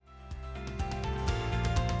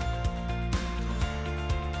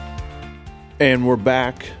And we're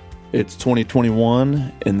back. It's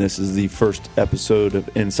 2021, and this is the first episode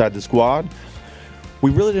of Inside the Squad.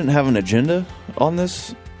 We really didn't have an agenda on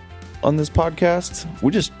this podcast.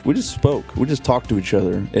 We just spoke. We just talked to each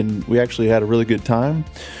other, and we actually had a really good time.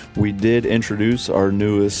 We did introduce our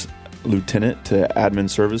newest lieutenant to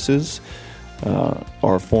admin services.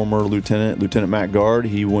 Our former Lieutenant Matt Guard,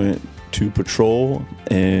 he went to patrol,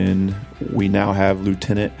 and we now have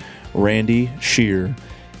Lieutenant Randy Shear.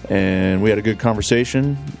 And we had a good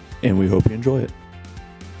conversation, and we hope you enjoy it.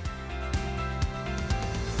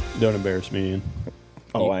 Don't embarrass me, Ian.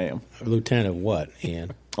 Oh, I am. Lieutenant of what,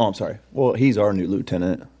 Ian? Oh, I'm sorry. Well, he's our new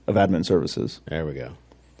lieutenant of admin services. There we go.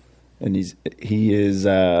 And he's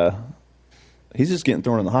just getting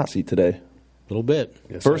thrown in the hot seat today. A little bit.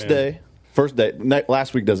 Yes, First day.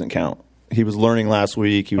 Last week doesn't count. He was learning last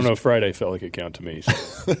week. I don't know, Friday felt like it counted to me. So.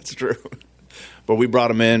 That's true. But we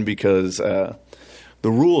brought him in because the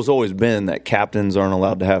rule has always been that captains aren't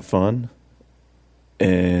allowed to have fun.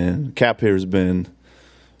 And Cap here has been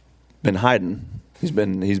hiding. He's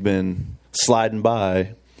been sliding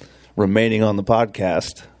by, remaining on the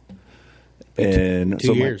podcast. And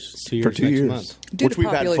two years for 2 years, month. Due which to we've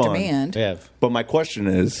had popular fun. demand. Yeah. But my question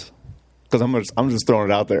is, because I'm just throwing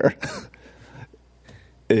it out there,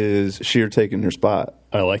 is Shear taking your spot?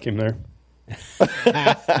 I like him there.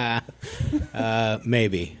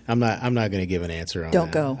 Maybe. I'm not going to give an answer on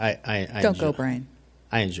Don't that. go. I Don't go, Brian.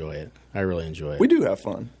 I enjoy it. I really enjoy it. We do have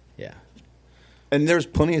fun. Yeah. And there's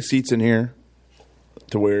plenty of seats in here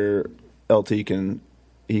to where LT can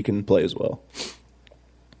play as well.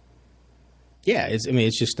 Yeah.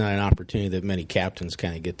 It's just not an opportunity that many captains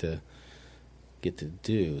kind of get to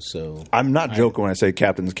do. So I'm not joking when I say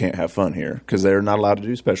captains can't have fun here because they're not allowed to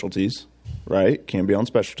do specialties, right? Can't be on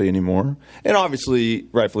specialty anymore. And obviously,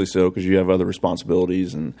 rightfully so, because you have other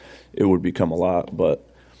responsibilities and it would become a lot. But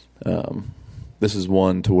this is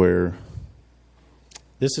one to where...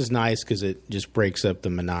 This is nice because it just breaks up the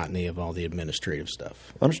monotony of all the administrative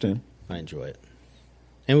stuff. Understand. I enjoy it.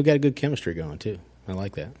 And we got a good chemistry going, too. I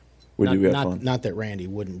like that. We do have fun. Not that Randy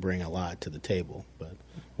wouldn't bring a lot to the table, but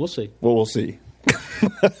we'll see. Well, we'll see.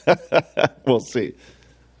 We'll see.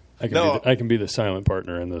 I can be the silent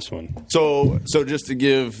partner in this one. So just to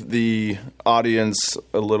give the audience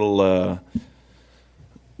a little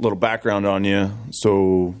background on you,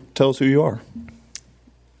 so tell us who you are.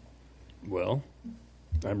 Well,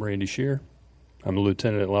 I'm Randy Shear. I'm a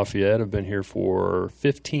lieutenant at Lafayette. I've been here for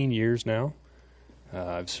 15 years now.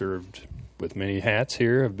 I've served with many hats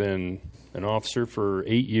here. I've been an officer for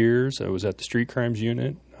 8 years. I was at the Street Crimes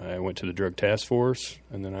Unit. I went to the Drug Task Force,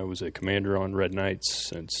 and then I was a commander on Red Knights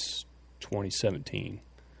since 2017.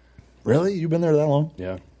 Really? You've been there that long?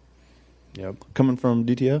 Yeah. Yep. Coming from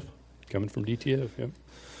DTF? Coming from DTF, yep.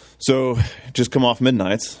 So just come off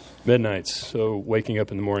midnights. Midnights. So waking up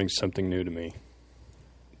in the morning is something new to me.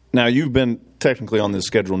 Now, you've been technically on this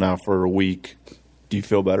schedule now for a week. Do you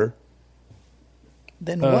feel better?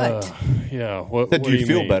 Then what? Yeah. What Do you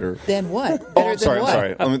feel mean? better? Then what? Oh, Better I'm sorry. than I'm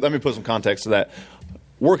what? sorry. Let me put some context to that.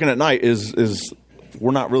 Working at night is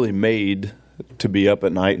we're not really made to be up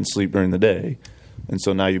at night and sleep during the day, and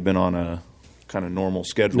so now you've been on a kind of normal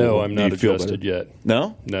schedule. No, I'm Do not you feel adjusted better? yet.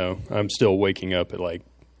 No? No, I'm still waking up at like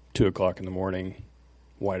 2 o'clock in the morning,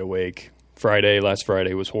 wide awake. Last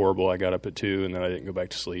Friday was horrible. I got up at 2, and then I didn't go back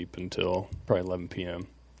to sleep until probably 11 p.m.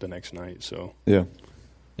 the next night. So Yeah.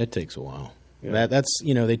 It takes a while. Yeah. That's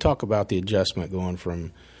they talk about the adjustment going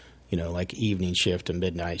from, like evening shift to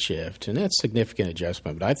midnight shift, and that's significant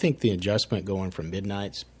adjustment. But I think the adjustment going from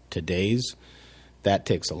midnights to days, that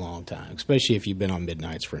takes a long time, especially if you've been on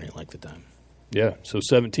midnights for any length of time. yeah, so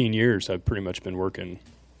 17 years I've pretty much been working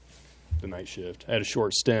the night shift. I had a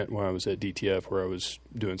short stint when I was at DTF where I was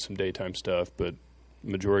doing some daytime stuff, but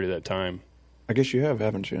majority of that time, I guess you have,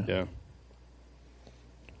 haven't you? yeah.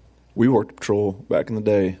 We worked patrol back in the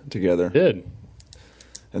day together. Did.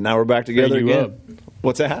 And now we're back together Train you again. up.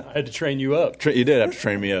 What's that? I had to train you up. You did have to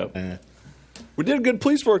train me up. We did good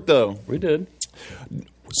police work, though. We did.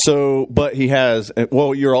 So, but he has,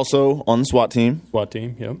 well, you're also on the SWAT team. SWAT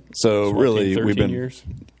team, yep. So SWAT really, team, 13 we've been years.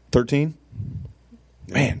 13?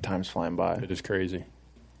 Man, time's flying by. It is crazy.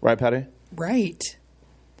 Right, Patty? Right.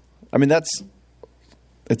 I mean,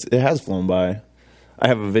 it has flown by. I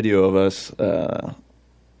have a video of us.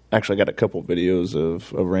 Actually, I got a couple videos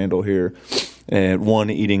of Randall here. And one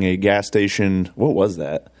eating a gas station. What was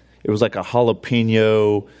that? It was like a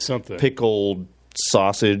jalapeno Something. pickled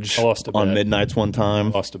sausage I lost a on bet. midnights one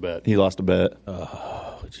time. Lost a bet. He lost a bet.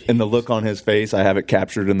 Oh, geez. And the look on his face, I have it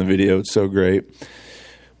captured in the video. It's so great.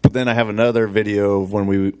 But then I have another video of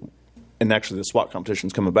when and actually the SWAT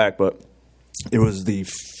competition's coming back, but it was the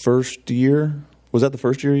first year. Was that the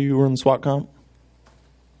first year you were in the SWAT comp?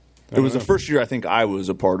 It was the first year I think I was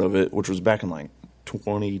a part of it, which was back in like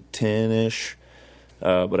 2010-ish.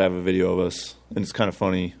 But I have a video of us, and it's kind of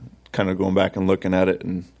funny, kind of going back and looking at it,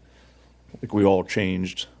 and like we all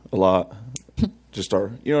changed a lot. Just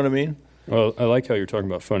our, you know what I mean? Well, I like how you're talking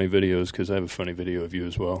about funny videos because I have a funny video of you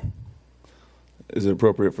as well. Is it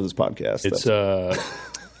appropriate for this podcast? It's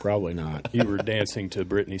Probably not. you were dancing to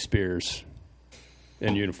Britney Spears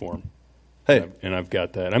in uniform. Hey, And I've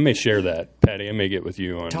got that. I may share that, Patty. I may get with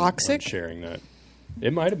you on Toxic? on sharing that.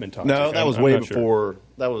 It might have been toxic. no, that I'm- was I'm way not sure. before.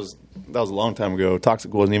 That was a long time ago.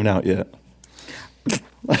 Toxic wasn't even out yet.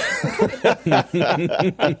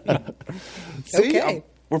 See, Okay.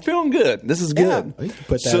 we're feeling good. This is good. I think you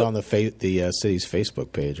put that So- on the city's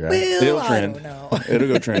Facebook page, right? Well, It'll I trend. don't know. It'll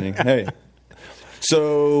go trending. Hey,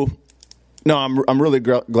 so no, I'm really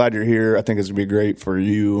glad you're here. I think it's gonna be great for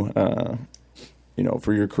you,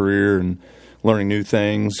 for your career and learning new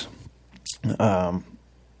things.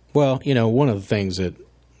 Well, one of the things that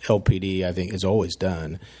LPD, I think, has always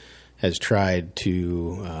done has tried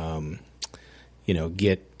to,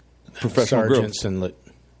 get Professional sergeants and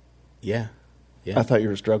yeah. I thought you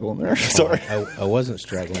were struggling there. Sorry. I wasn't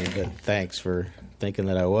struggling, but thanks for thinking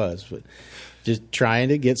that I was. But just trying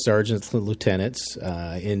to get sergeants and lieutenants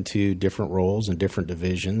into different roles and different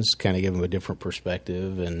divisions, kind of give them a different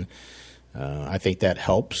perspective. And I think that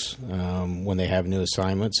helps when they have new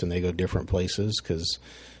assignments and they go different places because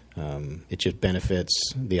it just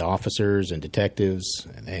benefits the officers and detectives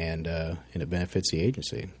and it benefits the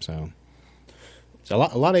agency. So a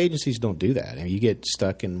lot of agencies don't do that. I mean, you get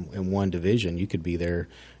stuck in one division, you could be there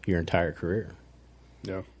your entire career.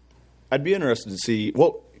 Yeah. I'd be interested to see.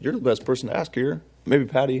 Well, you're the best person to ask here. Maybe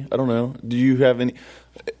Patty. I don't know. Do you have any?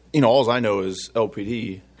 All I know is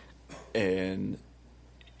LPD, and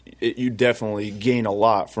you definitely gain a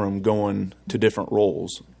lot from going to different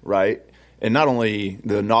roles, right? And not only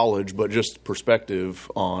the knowledge, but just perspective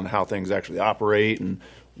on how things actually operate and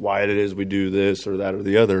why it is we do this or that or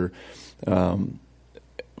the other.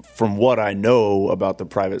 From what I know about the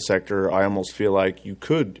private sector, I almost feel like you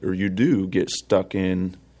could or you do get stuck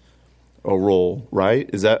in a role, right?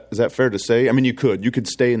 Is that fair to say? I mean, you could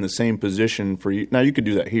stay in the same position for you. Now, you could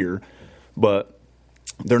do that here, but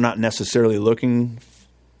they're not necessarily looking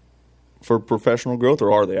for professional growth,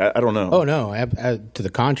 or are they? I don't know. Oh, no. To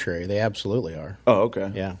the contrary, they absolutely are. Oh,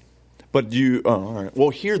 okay. Yeah. But all right. Well,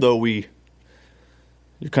 here, though, you're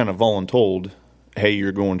kind of voluntold, hey,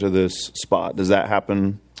 you're going to this spot. Does that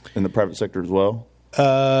happen in the private sector as well?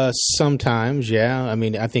 Sometimes, yeah. I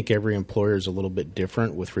mean, I think every employer is a little bit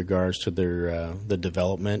different with regards to their the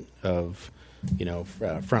development of,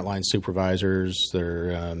 frontline supervisors,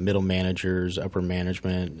 their middle managers, upper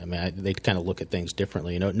management. I mean, they kind of look at things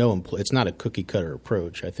differently. It's not a cookie cutter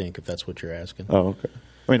approach, I think, if that's what you're asking. Oh, okay.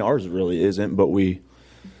 I mean, ours really isn't,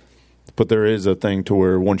 but there is a thing to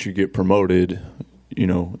where once you get promoted,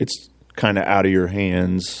 it's kind of out of your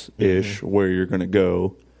hands ish where you're going to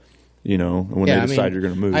go. And when they decide you're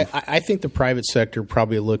going to move. I think the private sector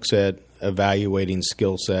probably looks at evaluating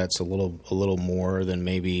skill sets a little more than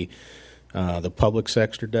maybe the public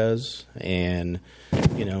sector does. And,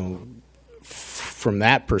 from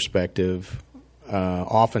that perspective,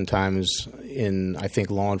 oftentimes I think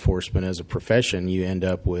law enforcement as a profession, you end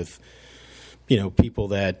up with, people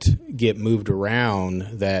that get moved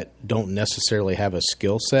around that don't necessarily have a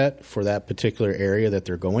skill set for that particular area that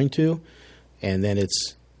they're going to. And then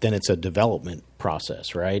it's a development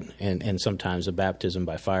process, right? And sometimes a baptism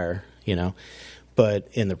by fire, But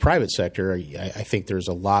in the private sector, I think there's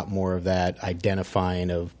a lot more of that identifying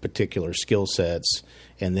of particular skill sets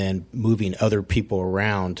and then moving other people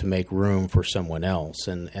around to make room for someone else.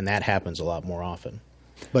 And that happens a lot more often.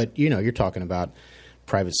 But, you're talking about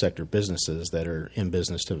private sector businesses that are in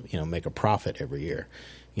business to, make a profit every year.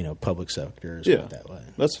 Public sector is not that way.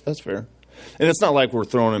 That's fair. And it's not like we're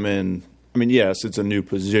throwing them in. I mean, yes, it's a new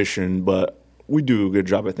position, but we do a good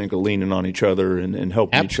job, I think, of leaning on each other and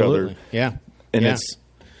helping Absolutely. each other. Yeah, and it's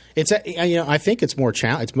I think it's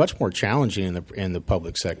it's much more challenging in the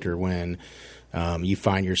public sector when you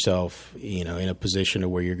find yourself in a position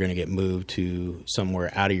where you're going to get moved to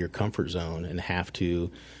somewhere out of your comfort zone and have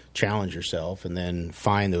to challenge yourself and then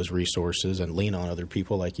find those resources and lean on other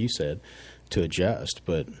people, like you said, to adjust.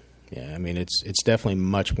 But yeah, I mean, it's definitely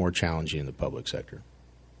much more challenging in the public sector.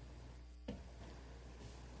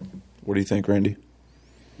 What do you think, Randy?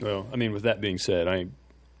 Well, I mean, with that being said, I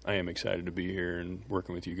am excited to be here and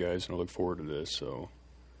working with you guys, and I look forward to this. So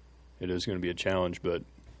it is going to be a challenge, but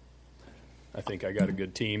I think I got a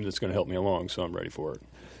good team that's going to help me along, so I'm ready for it.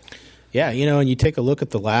 Yeah, and you take a look at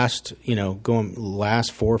the last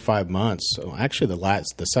 4 or 5 months. So actually,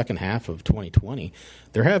 the second half of 2020,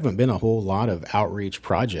 there haven't been a whole lot of outreach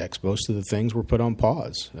projects. Most of the things were put on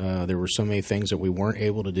pause. There were so many things that we weren't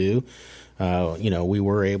able to do. We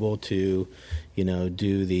were able to,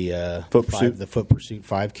 do the Foot Pursuit. the Foot Pursuit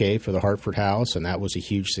 5K for the Hartford House, and that was a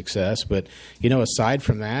huge success. But aside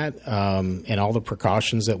from that, and all the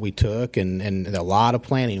precautions that we took, and a lot of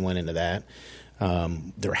planning went into that.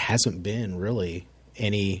 There hasn't been really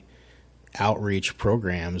any outreach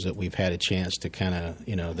programs that we've had a chance to kind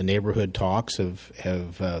of, the neighborhood talks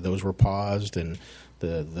have those were paused, and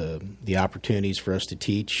the opportunities for us to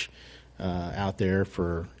teach out there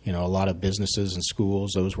for a lot of businesses and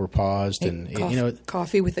schools, those were paused, and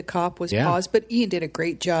Coffee with the Cop was Yeah. paused, but Ian did a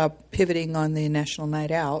great job pivoting on the National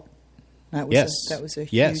Night Out. That was a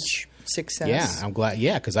huge success. Yeah, I'm glad.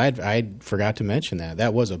 Yeah, because I forgot to mention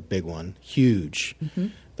that was a big one, huge. Mm-hmm.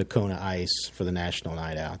 The Kona Ice for the National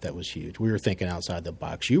Night Out, that was huge. We were thinking outside the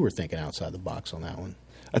box. You were thinking outside the box on that one.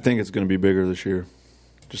 I think it's going to be bigger this year.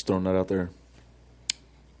 Just throwing that out there.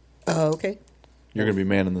 Oh, okay. You're going to be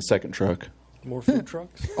manning the second truck. More food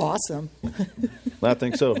trucks. Awesome. I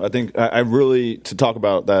think so. I think I really, to talk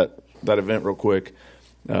about that event real quick,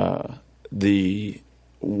 the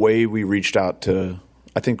way we reached out to,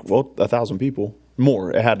 I think, 1,000 people.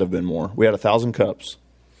 More. It had to have been more. We had 1,000 cups.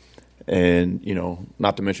 And,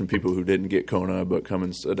 not to mention people who didn't get Kona but come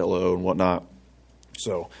and said hello and whatnot.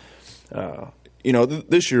 So,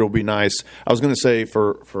 this year will be nice. I was going to say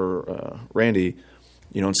for Randy,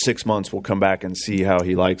 in 6 months we'll come back and see how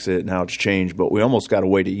he likes it and how it's changed. But we almost got to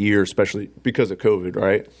wait a year, especially because of COVID,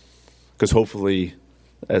 right? Because hopefully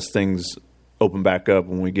as things open back up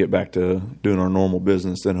when we get back to doing our normal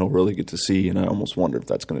business, then he'll really get to see. And I almost wonder if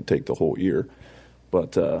that's going to take the whole year.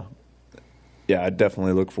 But, I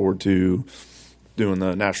definitely look forward to doing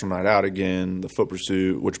the National Night Out again, the Foot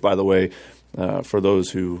Pursuit, which, by the way, for those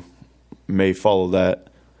who may follow that,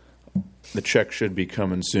 the check should be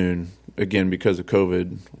coming soon. Again, because of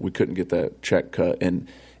COVID, we couldn't get that check cut, and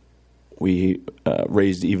we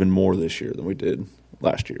raised even more this year than we did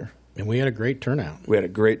last year. And we had a great turnout. We had a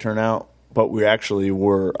great turnout, but we actually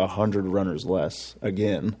were 100 runners less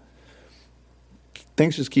again.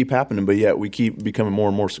 Things just keep happening, but yet we keep becoming more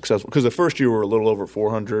and more successful. Because the first year we were a little over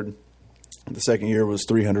 400. The second year was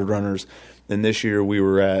 300 runners. And this year we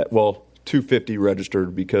were at, 250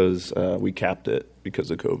 registered because we capped it because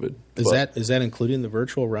of COVID. Is that including the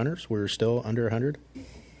virtual runners? We were still under 100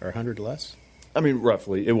 or 100 less? I mean,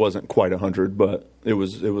 roughly. It wasn't quite 100, but it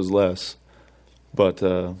was less. But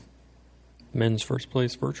men's first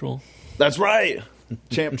place virtual. That's right.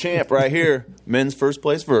 Champ right here. Men's first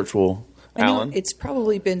place virtual. I know Alan? it's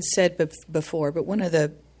probably been said before, but one of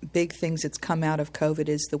the big things that's come out of COVID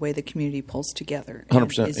is the way the community pulls together.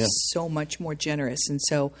 100%, It's yeah. so much more generous. And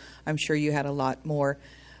so I'm sure you had a lot more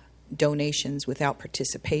donations without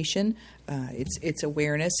participation. It's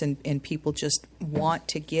awareness, and people just want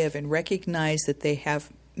to give and recognize that they have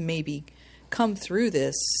maybe come through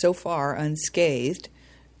this so far unscathed,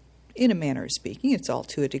 in a manner of speaking. It's all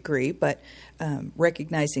to a degree, but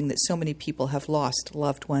recognizing that so many people have lost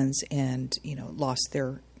loved ones and lost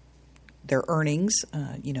their earnings,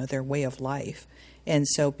 their way of life, and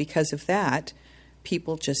so because of that,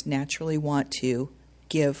 people just naturally want to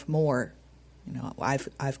give more.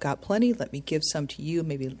 I've got plenty. Let me give some to you.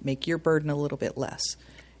 Maybe make your burden a little bit less,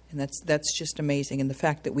 and that's just amazing. And the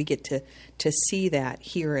fact that we get to see that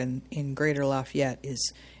here in Greater Lafayette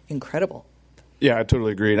is incredible. Yeah, I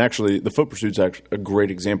totally agree. And actually, the Foot Pursuit's actually a great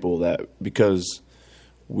example of that because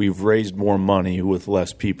we've raised more money with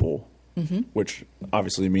less people, which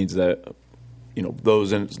obviously means that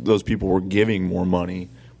those people were giving more money.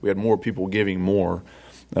 We had more people giving more,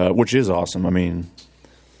 which is awesome. I mean,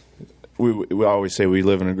 we always say we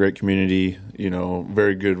live in a great community.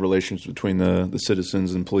 Very good relations between the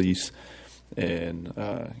citizens and police. And,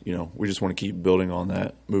 we just want to keep building on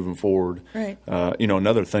that moving forward. Right.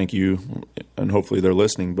 Another thank you, and hopefully they're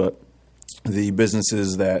listening, but the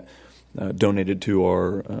businesses that donated to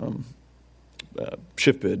our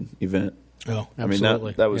shift bid event. Oh, absolutely. I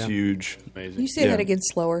mean, that was huge. Amazing. Can you say that again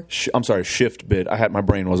slower? I'm sorry, shift bid. My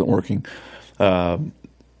brain wasn't working.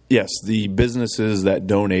 Yes, the businesses that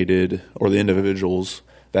donated, or the individuals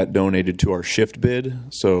that donated to our shift bid.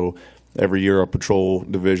 So every year our patrol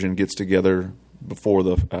division gets together before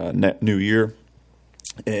the new year,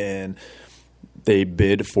 and they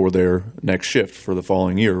bid for their next shift for the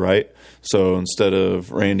following year, right? So instead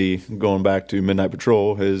of Randy going back to midnight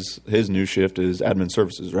patrol, his new shift is admin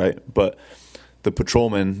services, right? But the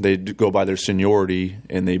patrolmen, they go by their seniority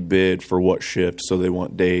and they bid for what shift. So they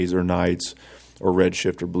want days or nights or red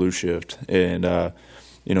shift or blue shift. And,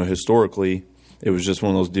 historically, it was just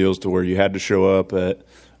one of those deals to where you had to show up at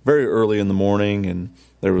very early in the morning, and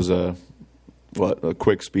there was a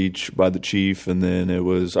quick speech by the chief, and then it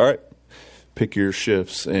was, all right, pick your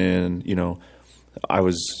shifts. And,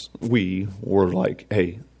 we were like,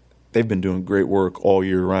 hey, they've been doing great work all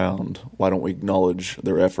year round. Why don't we acknowledge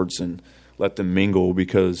their efforts and let them mingle?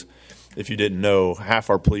 Because if you didn't know, half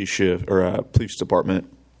our police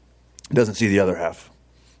department doesn't see the other half.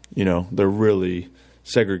 They're really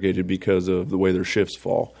segregated because of the way their shifts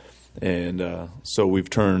fall. And so we've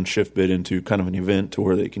turned Shift Bid into kind of an event to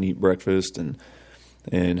where they can eat breakfast and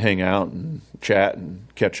hang out and chat and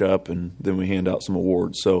catch up, and then we hand out some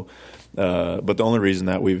awards. So, but the only reason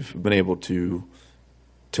that we've been able to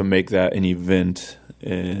make that an event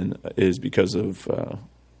is because of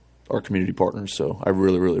our community partners. So I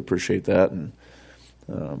really, really appreciate that, and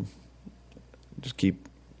just keep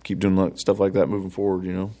doing stuff like that moving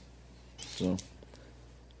forward. So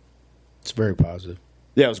it's very positive.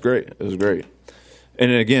 Yeah, it was great. It was great.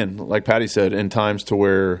 And then again, like Patty said, in times to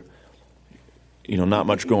where, not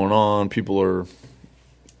much going on, people are,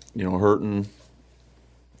 hurting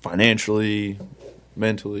financially,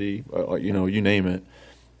 mentally, you name it.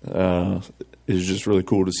 It's just really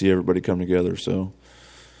cool to see everybody come together. So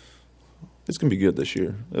it's going to be good this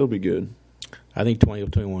year. It'll be good. I think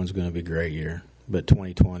 2021 is going to be a great year, but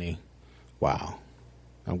 2020, wow.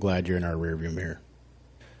 I'm glad you're in our rearview mirror.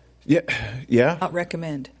 Yeah. Not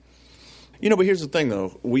recommend. But here's the thing,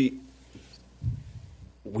 though. We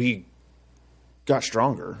got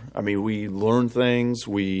stronger. I mean, we learned things.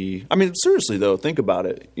 Seriously, though, think about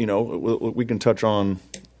it. We can touch on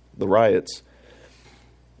the riots.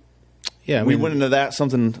 Yeah, we went into that,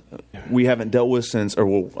 something we haven't dealt with since, I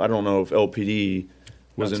don't know if LPD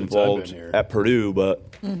was involved at Purdue,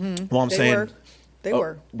 but They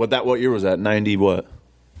were. What year was that? 90 what?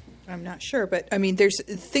 I'm not sure, but there's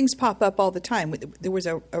things pop up all the time. There was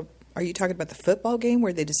are you talking about the football game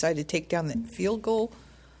where they decided to take down the field goal?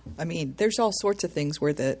 There's all sorts of things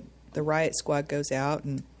where the riot squad goes out,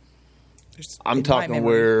 and I'm talking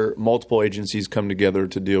where multiple agencies come together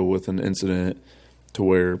to deal with an incident to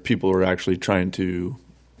where people are actually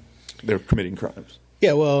they're committing crimes.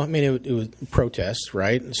 Yeah, well, it was protests,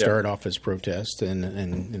 right? It started off as protests, and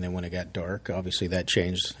then when it got dark, obviously that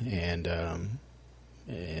changed, and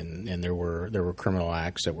there were criminal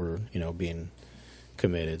acts that were being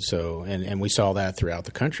committed. So and we saw that throughout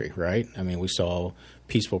the country, right? We saw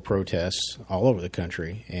peaceful protests all over the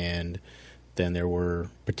country, and then there were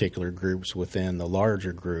particular groups within the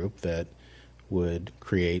larger group that would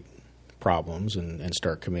create problems and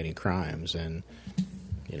start committing crimes, and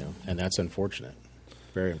that's unfortunate,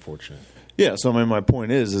 very unfortunate. Yeah. So my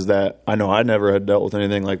point is that I know I never had dealt with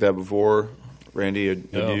anything like that before. Randy, had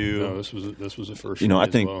you? No, this was the first.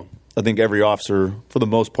 I think every officer, for the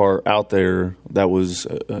most part, out there, that was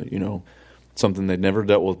something they'd never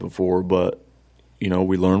dealt with before. But we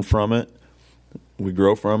learn from it, we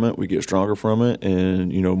grow from it, we get stronger from it,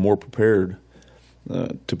 and more prepared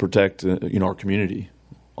to protect our community.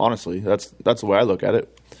 Honestly, that's the way I look at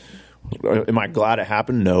it. Am I glad it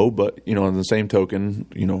happened? No, but on the same token,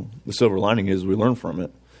 the silver lining is we learn from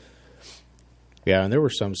it. Yeah, and there were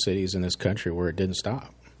some cities in this country where it didn't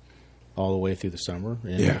stop all the way through the summer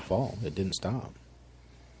and the fall. It didn't stop.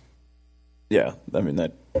 Yeah, I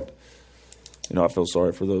feel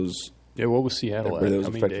sorry for those. Yeah, what was Seattle at? How many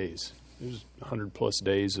affected? days? It was 100-plus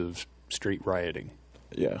days of straight rioting.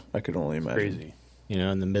 Yeah, I could only imagine. Crazy.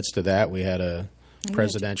 In the midst of that, we had a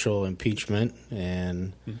presidential impeachment,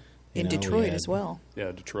 and in Detroit as well.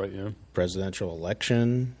 Yeah, Detroit. Yeah, presidential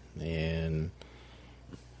election, and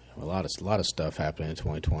a lot of stuff happened in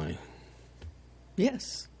 2020.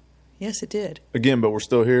 Yes, it did. Again, but we're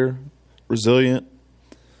still here, resilient,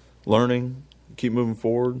 learning, keep moving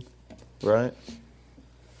forward, right?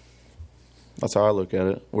 That's how I look at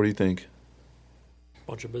it. What do you think?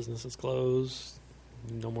 Bunch of businesses closed.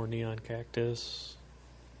 No more neon cactus.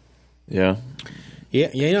 Yeah.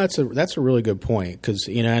 Yeah. That's a really good point, because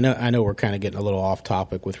I know we're kind of getting a little off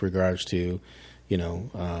topic with regards to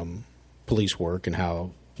police work and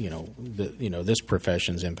how this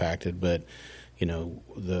profession's impacted, but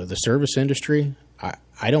the service industry,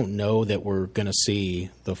 I don't know that we're going to see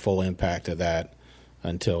the full impact of that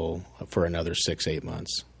until for another 6-8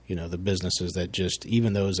 months. The businesses that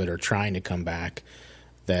even those that are trying to come back,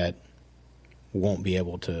 that won't be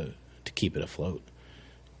able to keep it afloat.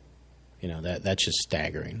 That's just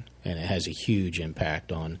staggering, and it has a huge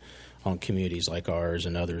impact on communities like ours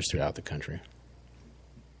and others throughout the country.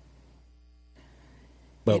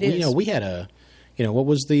 But we had what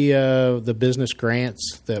was the business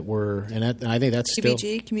grants that were, and I think that's still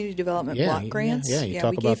CBG, Community Development Yeah, Block Grants. yeah, you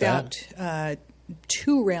talk we about gave that. out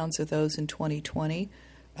 2 rounds of those in 2020.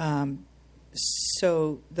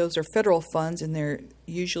 So those are federal funds, and they're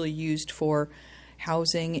usually used for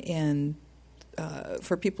housing and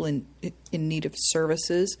for people in need of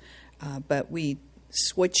services. But we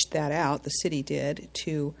switched that out, the city did,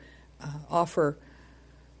 to offer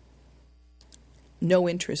no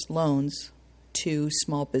interest loans to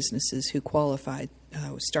small businesses who qualified.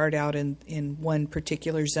 Start out in one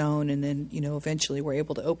particular zone, and then eventually we're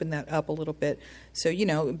able to open that up a little bit. So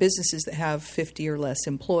businesses that have 50 or less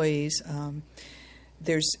employees,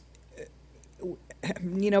 there's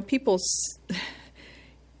people.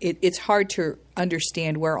 It's hard to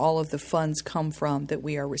understand where all of the funds come from that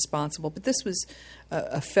we are responsible. But this was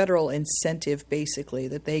a federal incentive, basically,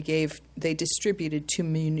 that they distributed to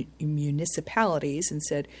municipalities and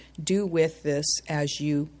said, do with this as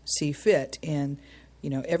you see fit. And,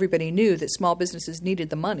 everybody knew that small businesses needed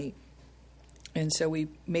the money. And so we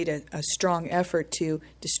made a strong effort to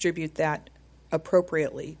distribute that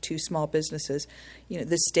appropriately to small businesses.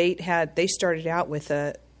 The state they started out with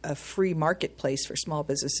a free marketplace for small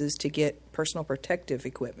businesses to get personal protective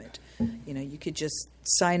equipment. You could just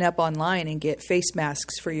sign up online and get face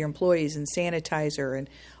masks for your employees and sanitizer and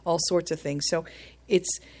all sorts of things. So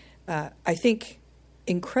it's, I think,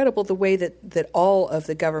 incredible the way that all of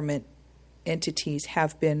the government entities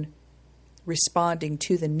have been responding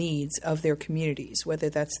to the needs of their communities, whether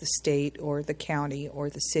that's the state or the county or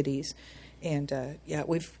the cities. And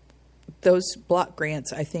those block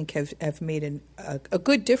grants, I think, have made a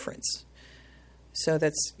good difference. So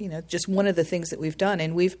that's just one of the things that we've done,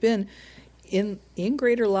 and we've been in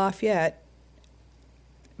Greater Lafayette.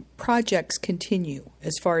 Projects continue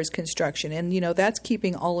as far as construction, and that's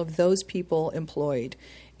keeping all of those people employed,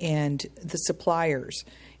 and the suppliers,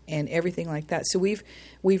 and everything like that. So we've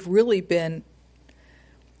really been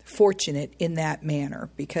fortunate in that manner,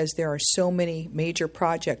 because there are so many major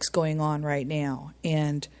projects going on right now,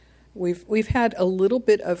 and we've had a little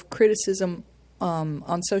bit of criticism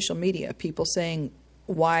on social media, people saying,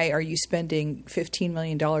 why are you spending $15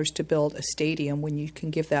 million to build a stadium when you can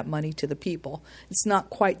give that money to the people? It's not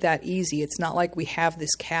quite that easy. It's not like we have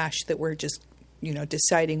this cash that we're just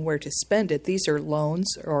deciding where to spend it. These are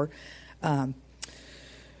loans or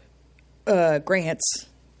grants,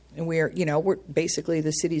 and we're basically,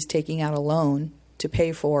 the city's taking out a loan to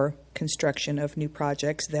pay for construction of new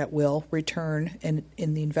projects that will return in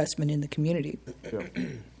the investment in the community.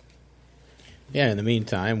 Yeah, in the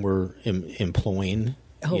meantime, we're employing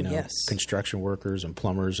yes. construction workers and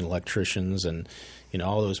plumbers and electricians and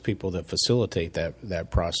all those people that facilitate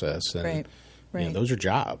that process. And, right. Those are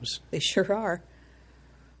jobs. They sure are.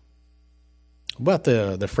 About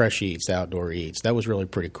the fresh eats, the outdoor eats, that was really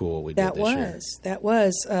pretty cool. We did this year. That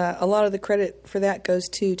was a lot of the credit for that goes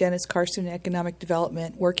to Dennis Carson, Economic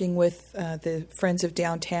Development, working with the Friends of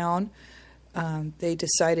Downtown. They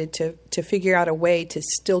decided to figure out a way to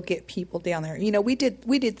still get people down there. We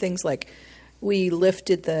did things like we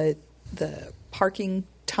lifted the parking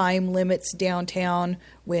time limits downtown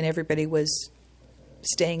when everybody was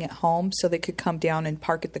staying at home, so they could come down and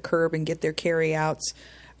park at the curb and get their carry-outs.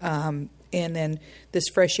 And then this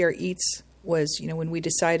Fresh Air Eats was, when we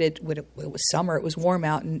decided when it was summer, it was warm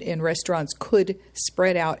out, and restaurants could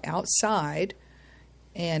spread out outside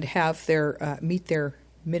and have their meet their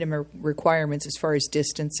minimum requirements as far as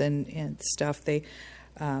distance and stuff.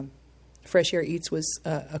 Fresh Air Eats was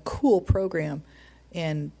a cool program,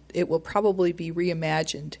 and it will probably be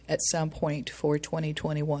reimagined at some point for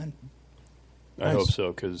 2021. I hope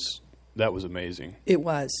so, because that was amazing. It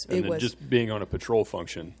was. And then just being on a patrol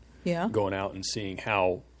function, yeah, going out and seeing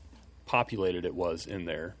how populated it was in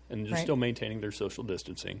there, and just still maintaining their social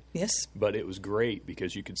distancing. Yes. But it was great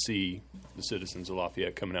because you could see the citizens of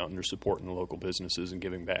Lafayette coming out and they're supporting the local businesses and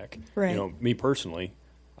giving back. Right. Me personally,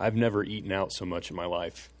 I've never eaten out so much in my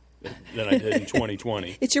life than I did in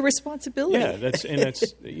 2020. It's your responsibility. Yeah, that's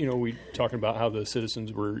we talking about how the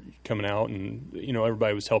citizens were coming out, and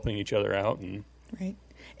everybody was helping each other out, and right.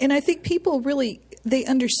 And I think people really they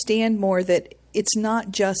understand more that it's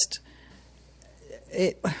not just.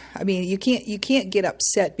 You can't get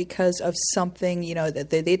upset because of something, that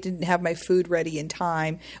they didn't have my food ready in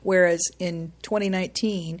time. Whereas in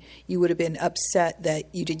 2019, you would have been upset that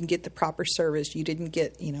you didn't get the proper service. You didn't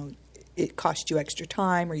get, it cost you extra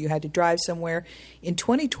time or you had to drive somewhere. In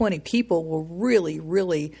 2020, people were really,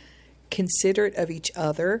 really considerate of each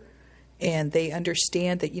other, and they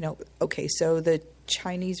understand that, okay, so the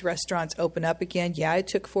Chinese restaurants open up again, yeah, it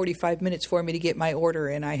took 45 minutes for me to get my order,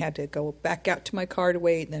 and I had to go back out to my car to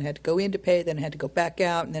wait, and then I had to go in to pay, then I had to go back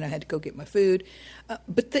out, and then I had to go get my food.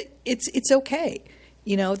 But it's okay.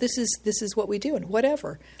 This is what we do, and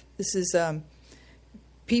whatever. This is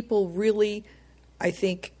people really, I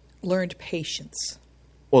think, learned patience.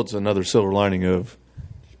 Well, it's another silver lining of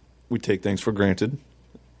we take things for granted.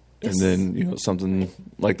 Yes. And then, something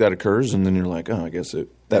like that occurs, and then you're like, oh, I guess that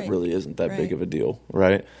Right. really isn't that Right. big of a deal,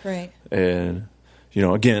 right? Right. And,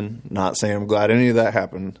 again, not saying I'm glad any of that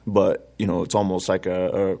happened, but, it's almost like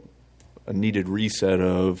a needed reset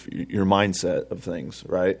of your mindset of things,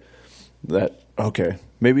 right? That, okay,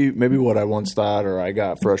 maybe what I once thought or I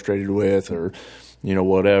got frustrated with or,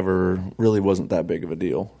 whatever really wasn't that big of a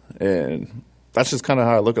deal. And that's just kind of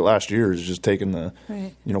how I look at last year, is just taking the,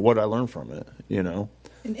 Right. what I learned from it,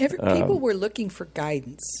 And people were looking for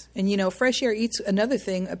guidance. And, Fresh Air Eats, another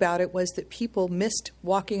thing about it was that people missed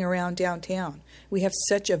walking around downtown. We have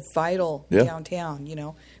such a vital Yeah. downtown,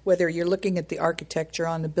 whether you're looking at the architecture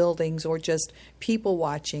on the buildings or just people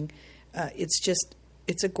watching.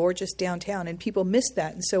 It's a gorgeous downtown, and people missed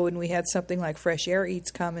that. And so when we had something like Fresh Air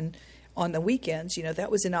Eats coming on the weekends,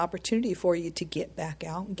 that was an opportunity for you to get back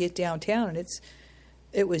out and get downtown. And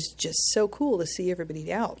it was just so cool to see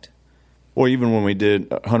everybody out. Well, even when we did,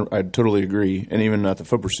 I totally agree. And even at the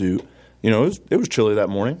Foot Pursuit, it was chilly that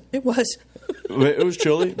morning. It was. It was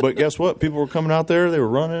chilly, but guess what? People were coming out there. They were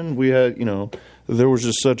running. We had, there was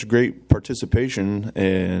just such great participation,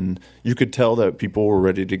 and you could tell that people were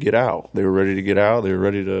ready to get out. They were ready to get out. They were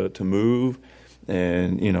ready to move.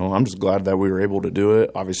 And, I'm just glad that we were able to do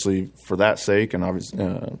it, obviously, for that sake, and obviously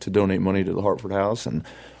to donate money to the Hartford House. And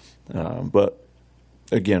but,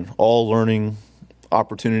 again, all learning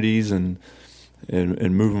opportunities and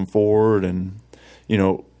moving forward, and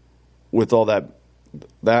with all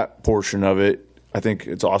that portion of it, I think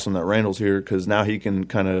it's awesome that Randall's here, because now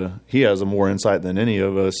he has a more insight than any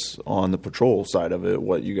of us on the patrol side of it,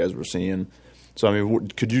 what you guys were seeing. So I mean,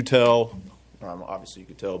 could you tell? Obviously, you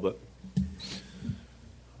could tell, but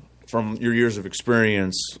from your years of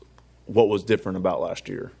experience, what was different about last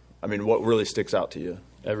year? I mean, what really sticks out to you?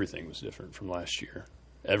 Everything was different from last year.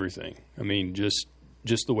 Everything. I mean, just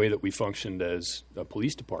the way that we functioned as a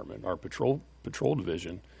police department, our patrol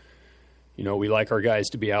division. We like our guys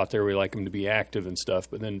to be out there. We like them to be active and stuff.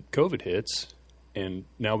 But then COVID hits, and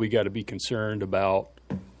now we got to be concerned about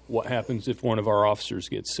what happens if one of our officers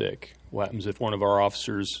gets sick. What happens if one of our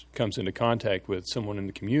officers comes into contact with someone in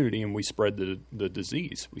the community and we spread the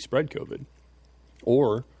disease, we spread COVID,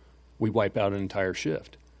 or we wipe out an entire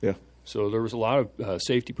shift. Yeah. So there was a lot of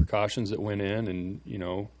safety precautions that went in,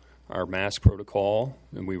 and, our mask protocol,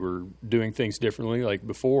 and we were doing things differently. Like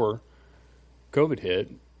before COVID hit,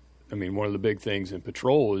 I mean, one of the big things in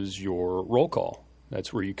patrol is your roll call.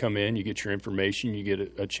 That's where you come in, you get your information, you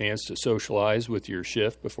get a chance to socialize with your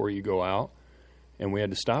shift before you go out. And we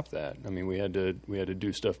had to stop that. I mean, we had to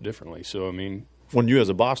do stuff differently. So, I mean, when you as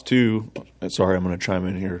a boss too, sorry, I'm going to chime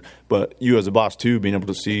in here, but you as a boss too, being able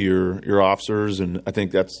to see your officers, and I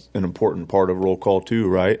think that's an important part of roll call too,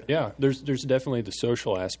 right? Yeah, there's definitely the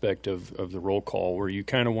social aspect of the roll call, where you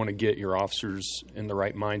kind of want to get your officers in the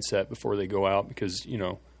right mindset before they go out, because,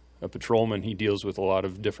 a patrolman, he deals with a lot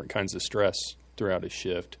of different kinds of stress throughout his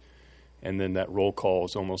shift. And then that roll call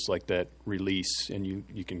is almost like that release, and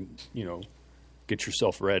you can, get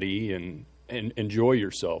yourself ready and enjoy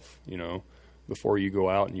yourself, before you go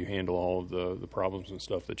out and you handle all of the problems and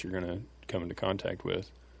stuff that you're going to come into contact with.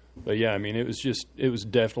 But yeah, I mean, it was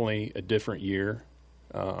definitely a different year.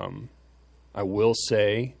 I will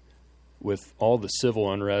say, with all the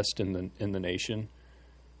civil unrest in the nation,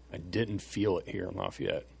 I didn't feel it here in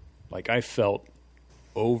Lafayette. Like, I felt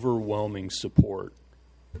overwhelming support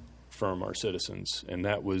from our citizens, and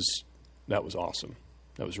that was awesome.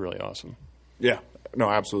 That was really awesome. Yeah. No,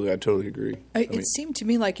 absolutely. I totally agree. It seemed to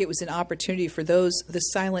me like it was an opportunity for the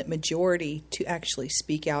silent majority to actually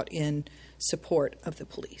speak out in support of the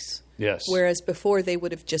police. Yes. Whereas before they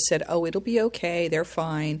would have just said, oh, it'll be okay, they're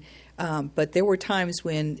fine. But there were times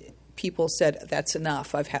when people said, that's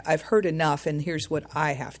enough. I've heard enough, and here's what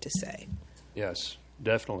I have to say. Yes,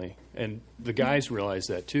 definitely. And the guys realized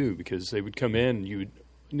that too, because they would come in,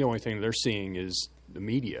 the only thing they're seeing is the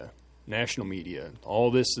media. National media, all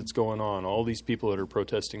this that's going on, all these people that are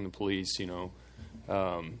protesting the police,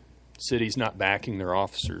 cities not backing their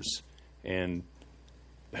officers, and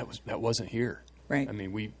that wasn't here. Right. I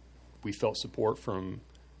mean, we felt support from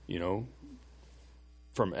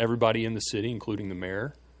everybody in the city, including the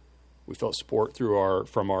mayor. We felt support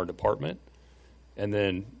from our department, And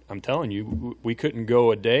then I'm telling you, we couldn't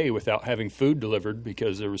go a day without having food delivered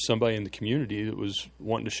because there was somebody in the community that was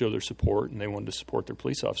wanting to show their support, and they wanted to support their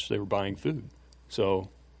police officers. They were buying food. So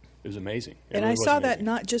it was amazing. And I saw that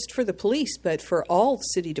not just for the police, but for all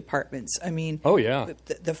city departments. I mean, oh, yeah.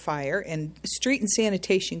 The fire and street and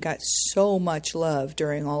sanitation got so much love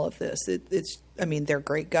during all of this. I mean, they're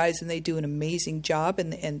great guys and they do an amazing job,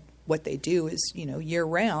 and what they do is, year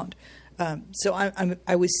round. So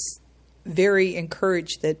I was very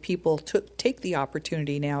encouraged that people take the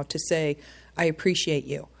opportunity now to say, I appreciate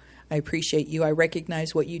you. I appreciate you. I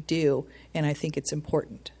recognize what you do, and I think it's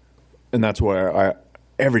important. And that's why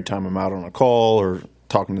every time I'm out on a call or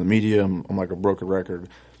talking to the media, I'm like a broken record.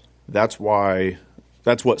 That's what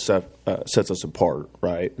sets us apart,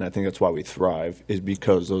 right? And I think that's why we thrive, is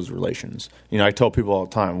because those relations. I tell people all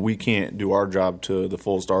the time, we can't do our job to the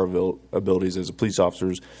fullest of our abilities as police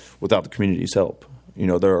officers without the community's help.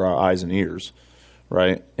 They're our eyes and ears,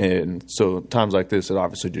 right? And so times like this, it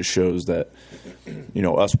obviously just shows that,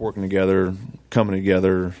 us working together, coming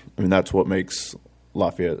together, that's what makes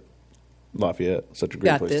Lafayette such a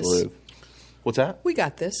great place to live. What's that? We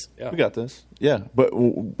got this. Yeah. We got this. Yeah, but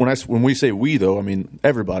when we say we, though,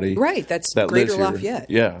 everybody. Right, that's that Greater lives here. Lafayette.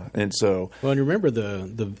 Yeah, and so. Well, and remember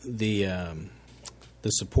the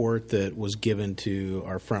support that was given to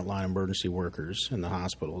our frontline emergency workers in the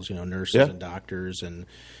hospitals. Nurses and doctors, and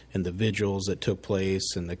the vigils that took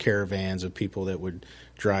place, and the caravans of people that would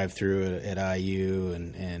drive through at IU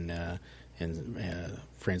and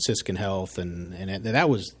Franciscan Health, and that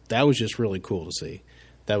was just really cool to see.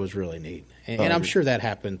 That was really neat, and I'm sure that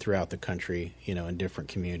happened throughout the country, in different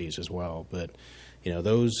communities as well. But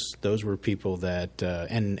those were people that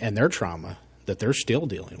and their trauma that they're still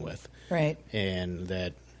dealing with, right? And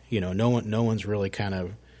that no one's really kind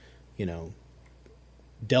of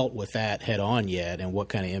dealt with that head on yet, and what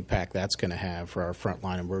kind of impact that's going to have for our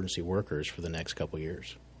frontline emergency workers for the next couple of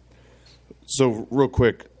years. So real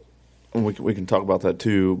quick, we can talk about that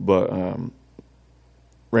too. But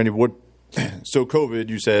Randy, so COVID,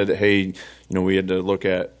 you said, hey, we had to look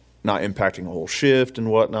at not impacting a whole shift and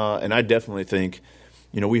whatnot. And I definitely think,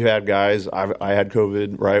 we've had guys, I had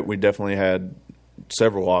COVID, right? We definitely had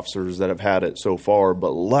several officers that have had it so far,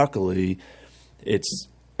 but luckily it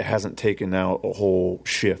hasn't taken out a whole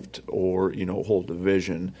shift or, a whole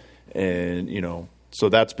division. And, so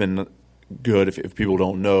that's been good if people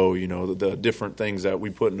don't know, the different things that we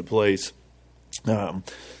put into place,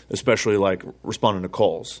 especially like responding to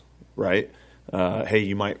calls. Right? Hey,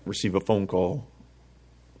 you might receive a phone call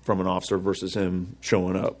from an officer versus him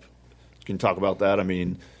showing up. Can you talk about that?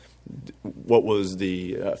 What was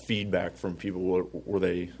the feedback from people? Were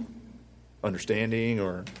they understanding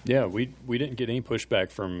or? Yeah, we didn't get any pushback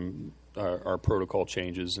from our protocol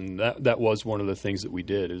changes, and that was one of the things that we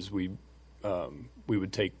did is we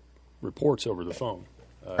would take reports over the phone.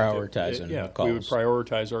 Prioritizing calls. We would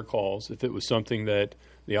prioritize our calls. If it was something that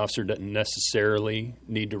the officer didn't necessarily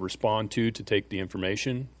need to respond to take the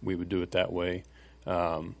information, we would do it that way.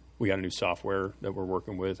 We got a new software that we're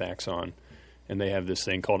working with, Axon, and they have this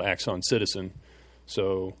thing called Axon Citizen.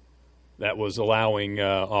 So that was allowing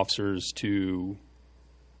officers to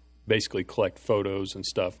basically collect photos and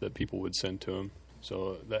stuff that people would send to them.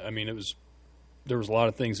 So, there was a lot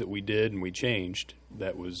of things that we did and we changed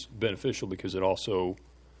that was beneficial because it also –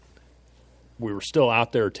 we were still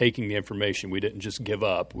out there taking the information. We didn't just give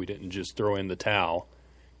up. We didn't just throw in the towel.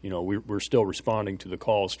 We're still responding to the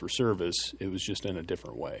calls for service. It was just in a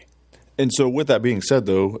different way. And so with that being said,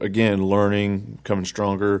 though, again, learning, becoming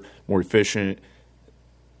stronger, more efficient,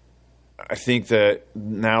 I think that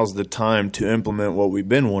now's the time to implement what we've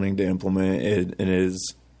been wanting to implement. And it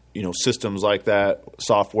is, systems like that,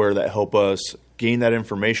 software that help us gain that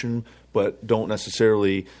information, but don't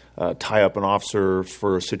necessarily tie up an officer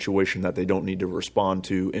for a situation that they don't need to respond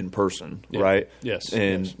to in person, right? Yes.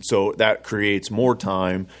 And so that creates more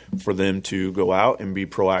time for them to go out and be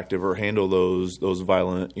proactive or handle those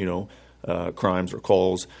violent, crimes or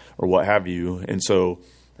calls or what have you. And so,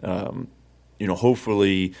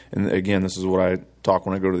 hopefully, and again, this is what I talk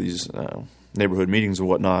when I go to these neighborhood meetings and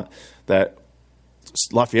whatnot, that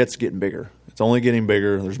Lafayette's getting bigger. It's only getting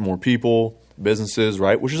bigger. There's more people, businesses,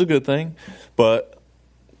 right, which is a good thing, but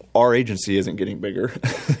our agency isn't getting bigger,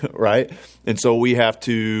 right? And so we have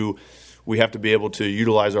to be able to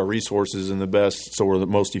utilize our resources in the best, so we're the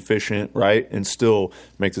most efficient, right, and still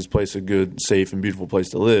make this place a good, safe, and beautiful place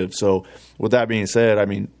to live. So with that being said,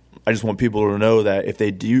 I just want people to know that if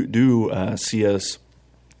they do see us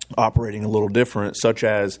operating a little different, such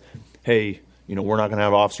as, hey, we're not going to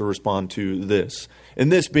have officer respond to this,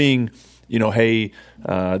 and this being, hey,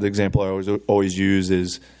 the example I always use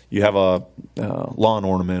is, you have a lawn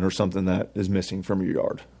ornament or something that is missing from your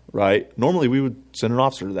yard, right? Normally we would send an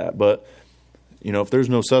officer to that, but if there's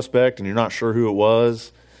no suspect and you're not sure who it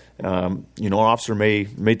was, an officer may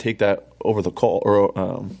take that over the call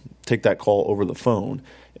or take that call over the phone.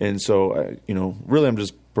 And so, really I'm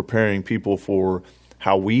just preparing people for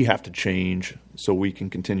how we have to change so we can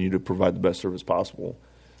continue to provide the best service possible.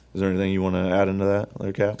 Is there anything you want to add into that,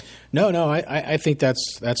 Larry Cap? No, I think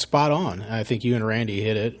that's spot on. I think you and Randy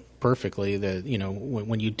hit it perfectly. That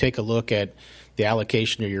when you take a look at the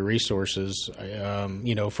allocation of your resources, I've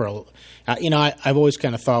always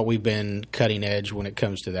kind of thought we've been cutting edge when it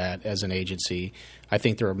comes to that as an agency. I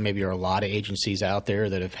think there are a lot of agencies out there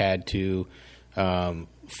that have had to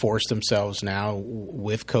force themselves now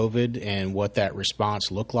with COVID and what that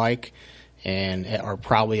response looked like, and are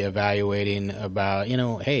probably evaluating about,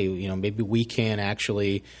 maybe we can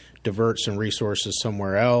actually divert some resources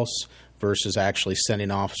somewhere else versus actually sending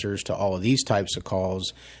officers to all of these types of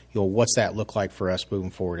calls. What's that look like for us moving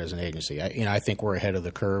forward as an agency? I think we're ahead of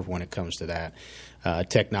the curve when it comes to that.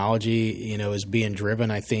 Technology, is being driven,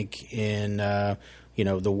 I think, in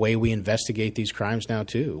the way we investigate these crimes now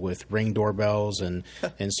too, with Ring doorbells and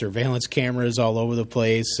surveillance cameras all over the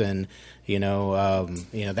place, and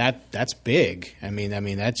that's big. I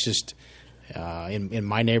mean that's just in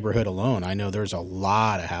my neighborhood alone. I know there's a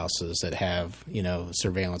lot of houses that have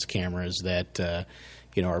surveillance cameras that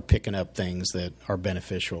are picking up things that are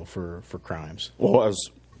beneficial for crimes. Well,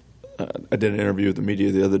 I did an interview with the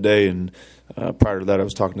media the other day, and prior to that, I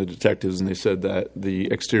was talking to detectives, and they said that the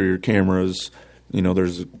exterior cameras,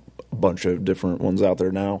 there's a bunch of different ones out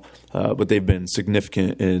there now, but they've been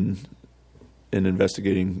significant in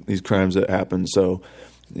investigating these crimes that happen. So,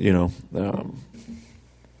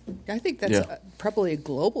 I think that's probably a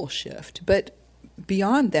global shift. But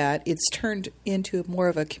beyond that, it's turned into more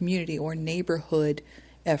of a community or neighborhood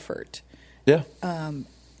effort. Yeah.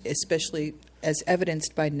 Especially as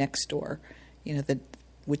evidenced by Nextdoor,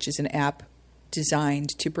 which is an app designed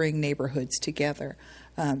to bring neighborhoods together.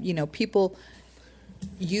 People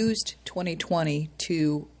used 2020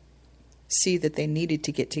 to see that they needed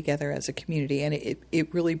to get together as a community, and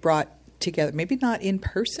it really brought together, maybe not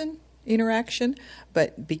in-person interaction,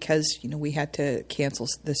 but because we had to cancel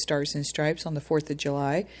the Stars and Stripes on the 4th of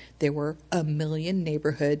July, there were 1 million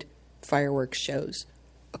neighborhood fireworks shows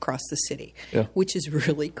across the city, which is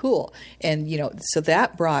really cool. And so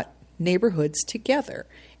that brought neighborhoods together.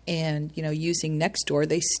 And using Nextdoor,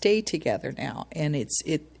 they stay together now, and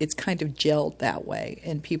it's kind of gelled that way.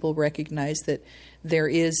 And people recognize that there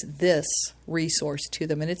is this resource to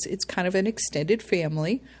them, and it's kind of an extended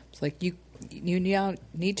family. It's like you now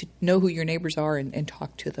need to know who your neighbors are and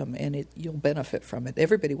talk to them, and you'll benefit from it.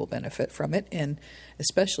 Everybody will benefit from it, and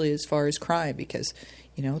especially as far as crime, because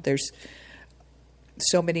there's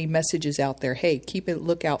so many messages out there. Hey, keep a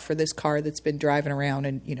lookout for this car that's been driving around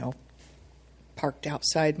and parked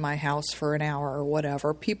outside my house for an hour or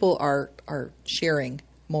whatever. People are sharing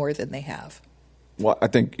more than they have. Well, I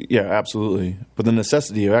think, yeah, absolutely. But the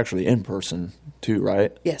necessity of actually in person too,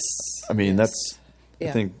 right? Yes. I mean, I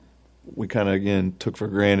think we kind of, again, took for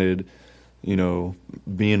granted,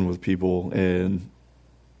 being with people and.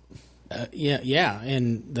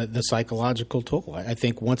 And the psychological toll. I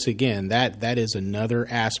think, once again, that is another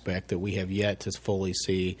aspect that we have yet to fully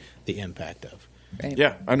see the impact of. Right.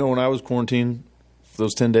 Yeah, I know when I was quarantined for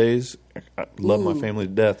those 10 days, I loved my family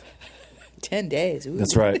to death. 10 days. Ooh.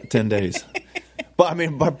 That's right, 10 days. But I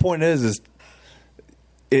mean, my point is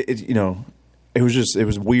it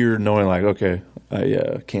was weird knowing, like, okay,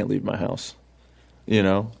 I can't leave my house,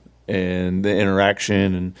 and the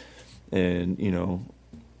interaction and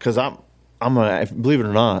because believe it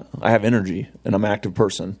or not, I have energy and I'm an active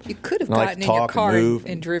person. You could have and gotten in your car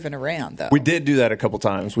and driven around, though. We did do that a couple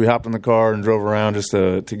times. We hopped in the car and drove around just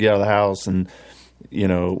to get out of the house, and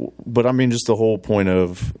but I mean, just the whole point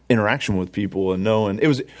of interaction with people and knowing it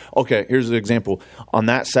was okay. Here's an example. On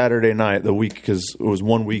that Saturday night, because it was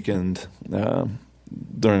one weekend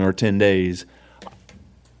during our 10 days,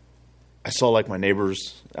 I saw like my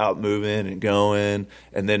neighbors out moving and going,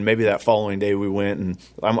 and then maybe that following day we went, and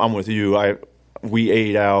I'm with you. We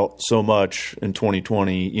ate out so much in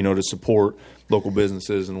 2020, to support local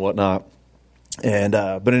businesses and whatnot. And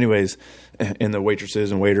but anyways, and the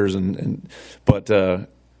waitresses and waiters but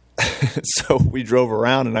so we drove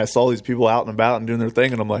around, and I saw these people out and about and doing their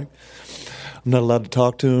thing, and I'm like, I'm not allowed to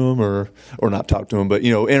talk to them or not talk to them, but,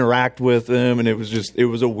 interact with them. And it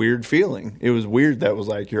was a weird feeling. It was weird. That was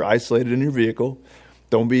like, you're isolated in your vehicle.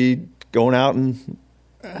 Don't be going out and,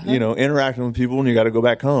 interacting with people, and you got to go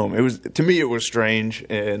back home. To me, it was strange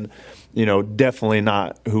and, definitely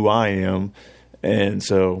not who I am. And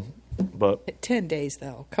so, but 10 days,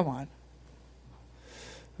 though. Come on.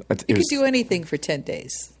 it You was, could do anything for 10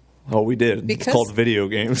 days. oh, we did. Because- It's called video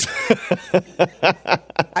games.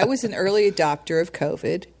 I was an early adopter of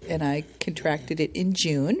COVID, and I contracted it in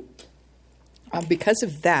June. Because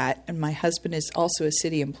of that, and my husband is also a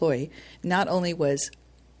city employee, not only was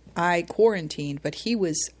I quarantined, but he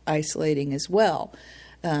was isolating as well.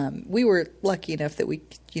 We were lucky enough that we,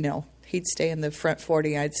 he'd stay in the front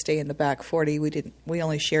 40, I'd stay in the back 40. We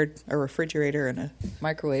only shared a refrigerator and a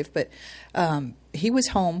microwave, but he was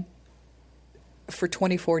home for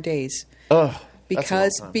 24 days. Ugh, that's a long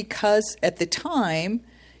time. Because at the time,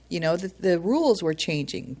 the rules were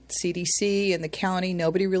changing. CDC and the county,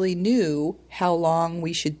 nobody really knew how long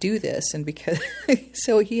we should do this, and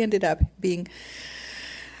so he ended up being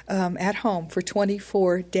at home for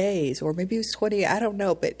 24 days, or maybe it was 20, I don't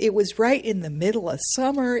know, but it was right in the middle of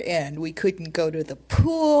summer, and we couldn't go to the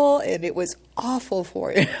pool, and it was awful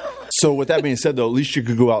for him. So with that being said, though, at least you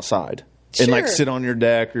could go outside and like Sure. sit on your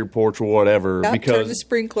deck or your porch or whatever, Not turn the because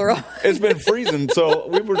sprinkler on. it's been freezing. So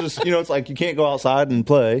we were just, it's like you can't go outside and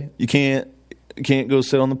play. You can't go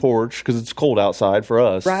sit on the porch because it's cold outside for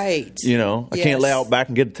us. Right. I Yes. can't lay out back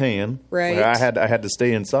and get a tan. Right. I had to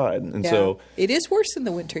stay inside, and so it is worse in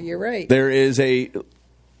the winter. You're right. there is a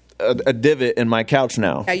divot in my couch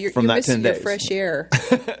now Yeah, you're from that missing 10 days. your fresh air.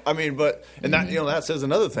 I mean, and that that says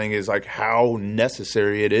another thing is like how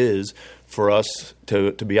necessary it is for us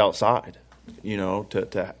to be outside.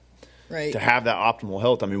 To Right. to have that optimal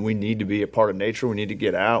health. I mean, we need to be a part of nature. We need to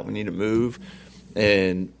get out. We need to move.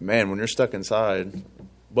 And man, when you're stuck inside,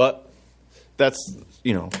 but that's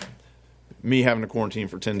me having to quarantine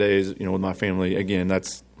for 10 days. With my family again.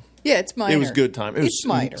 Yeah, it's minor. It was good time. It was It's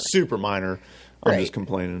minor. super minor. I'm Right. just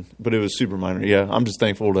complaining, but it was super minor. Yeah, I'm just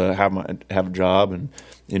thankful to have a job, and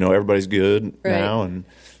everybody's good Right. now.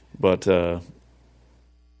 But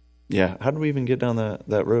yeah, how did we even get down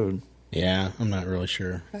that road? Yeah, I'm not really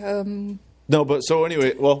sure. No, but so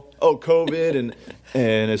anyway, COVID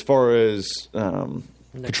and as far as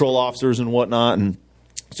patrol officers and whatnot, and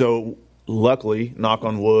so luckily, knock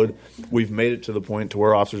on wood, we've made it to the point to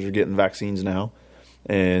where officers are getting vaccines now,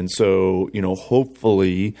 and so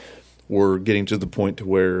hopefully we're getting to the point to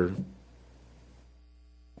where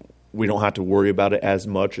we don't have to worry about it as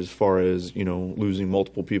much as far as losing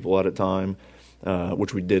multiple people at a time,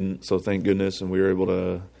 which we didn't. So thank goodness, and we were able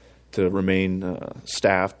to remain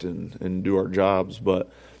staffed and do our jobs. But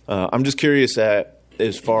I'm just curious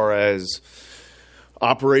as far as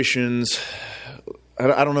operations.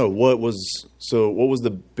 I don't know what was the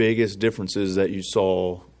biggest differences that you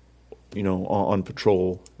saw, on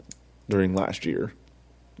patrol during last year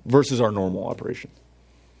versus our normal operation.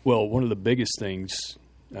 Well, one of the biggest things,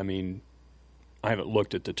 I mean, I haven't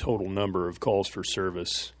looked at the total number of calls for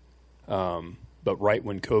service, but right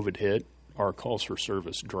when COVID hit, our calls for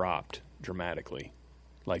service dropped dramatically.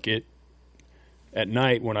 Like at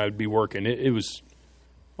night when I'd be working, it was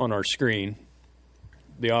on our screen.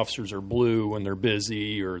 The officers are blue when they're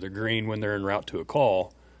busy, or they're green when they're en route to a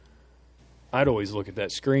call. I'd always look at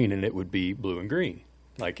that screen and it would be blue and green.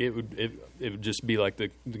 Like it would just be like the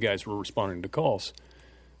guys were responding to calls.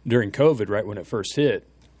 During COVID, right when it first hit,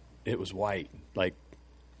 it was white. Like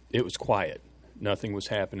it was quiet. Nothing was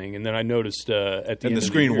happening. And then I noticed at the end And the of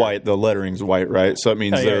screen year, white, the lettering's white, right? So it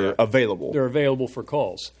means they're yeah. available. They're available for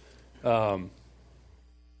calls.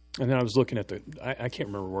 And then I was looking at I can't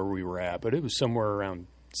remember where we were at, but it was somewhere around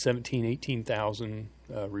 17,000, 18,000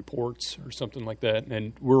 reports or something like that.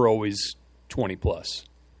 And we're always 20 plus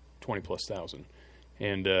thousand.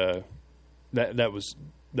 And that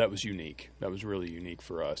was unique. That was really unique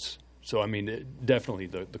for us. So, I mean, definitely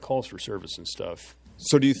the calls for service and stuff.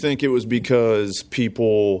 So do you think it was because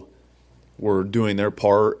people were doing their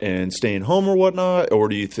part and staying home or whatnot? Or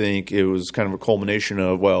do you think it was kind of a culmination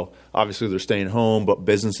of, well, obviously they're staying home, but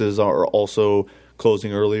businesses are also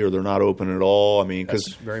closing early or they're not open at all? I mean, because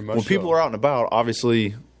That's very much when people so. are out and about,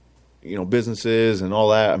 obviously, businesses and all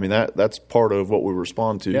that, I mean, that's part of what we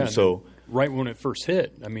respond to. Yeah, So right when it first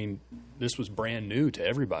hit, I mean, this was brand new to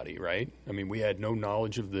everybody, right? I mean, we had no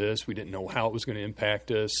knowledge of this. We didn't know how it was going to impact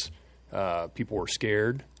us. People were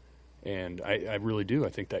scared, and I really do. I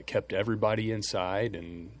think that kept everybody inside.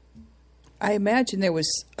 And I imagine there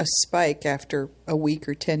was a spike after a week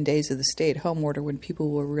or 10 days of the stay-at-home order when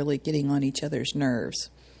people were really getting on each other's nerves.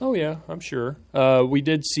 oh yeah, I'm sure we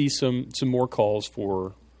did see some more calls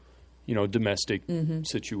for domestic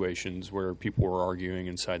situations where people were arguing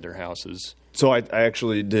inside their houses. So I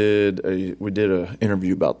actually we did an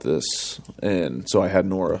interview about this, and so I had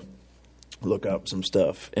Nora look up some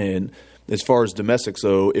stuff. And as far as domestics,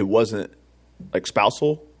 though, it wasn't like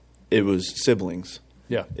spousal it was siblings.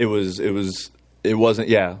 Yeah. It wasn't.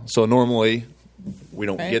 Yeah. So normally we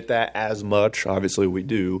don't Right. get that as much. Obviously we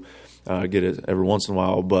do get it every once in a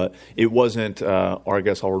while, but it wasn't. Or I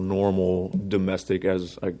guess our normal domestic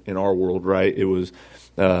as in our world, right? It was.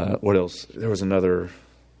 What else? There was another.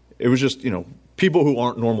 It was just people who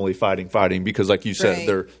aren't normally fighting because, like you said, Right.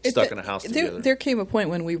 they're stuck in a house together. There came a point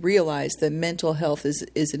when we realized that mental health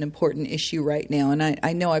is an important issue right now. And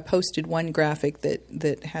I know I posted one graphic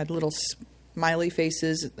that had little smiley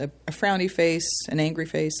faces, a frowny face, an angry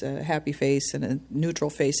face, a happy face, and a neutral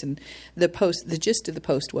face. And the gist of the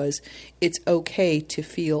post was, it's okay to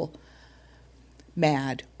feel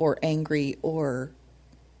mad or angry or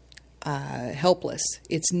helpless.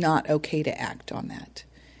 It's not okay to act on that.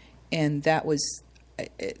 And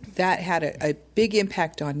that had a big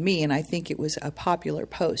impact on me, and I think it was a popular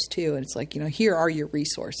post too. And it's like, here are your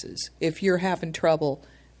resources. If you're having trouble,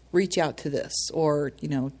 reach out to this, or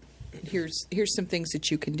here's some things that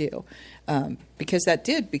you can do, because that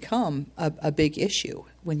did become a big issue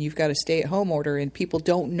when you've got a stay-at-home order and people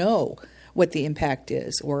don't know what the impact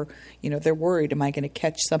is, or they're worried, am I going to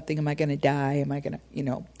catch something, am I going to die, am I going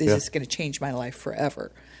to is this going to change my life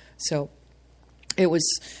forever? So it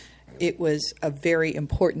was a very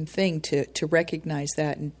important thing to recognize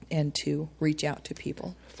that and to reach out to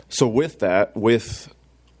people. So with that, with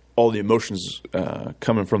all the emotions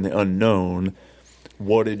coming from the unknown,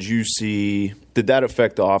 what did you see? Did that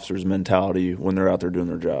affect the officers' mentality when they're out there doing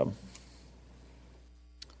their job?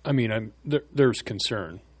 I mean, there's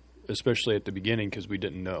concern, especially at the beginning, because we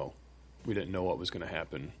didn't know. We didn't know what was going to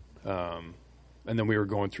happen. And then we were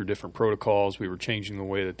going through different protocols. We were changing the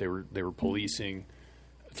way that they were policing,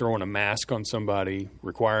 throwing a mask on somebody,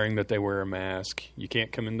 requiring that they wear a mask. You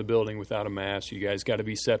can't come in the building without a mask. You guys got to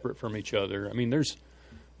be separate from each other. I mean,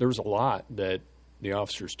 there was a lot that the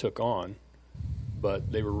officers took on,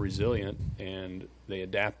 but they were resilient and they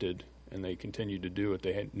adapted and they continued to do what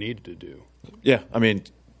they needed to do. Yeah, I mean,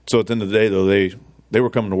 so at the end of the day, though, they were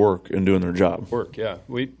coming to work and doing their job. Work, yeah.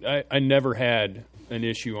 I never had an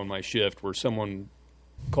issue on my shift where someone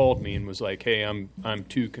called me and was like, "Hey, I'm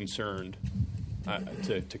too concerned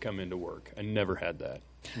to come into work." I never had that.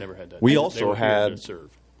 Never had that. We They also were here had to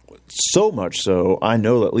serve. so much so, I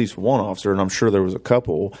know at least one officer, and I'm sure there was a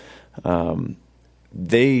couple,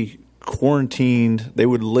 they quarantined. They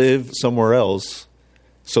would live somewhere else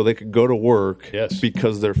so they could go to work. Yes.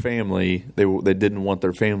 Because their family, they didn't want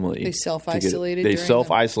their family. They self-isolated They during the-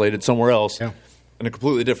 self-isolated somewhere else Yeah. in a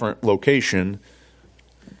completely different location,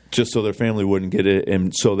 just so their family wouldn't get it,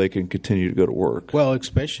 and so they can continue to go to work. Well,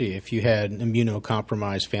 especially if you had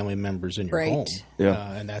immunocompromised family members in your Right. home,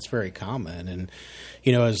 Yeah. and that's very common. And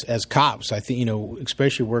as cops, I think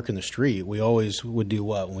especially working the street, we always would do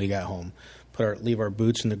what when we got home, leave our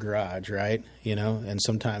boots in the garage, right? And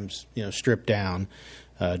sometimes strip down,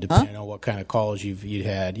 depending on what kind of calls you'd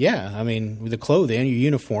had. Yeah, I mean, with the clothing, your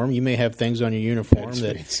uniform, you may have things on your uniform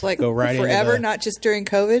that It's like go right forever, into the, not just during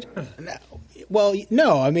COVID. Well,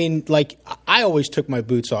 no, I mean, like I always took my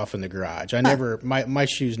boots off in the garage. I never, my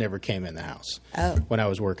shoes never came in the house when I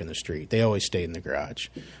was working the street. They always stayed in the garage,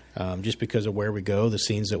 just because of where we go, the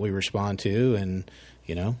scenes that we respond to, and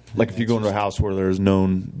Like if you go into a house where there's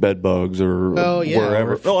known bed bugs or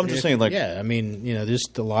wherever. No, I'm just saying, like, yeah, I mean,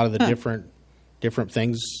 just a lot of the different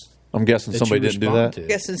things. I'm guessing that somebody you didn't do respond that. to.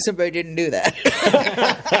 Guessing somebody didn't do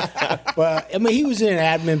that. Well, I mean, he was in an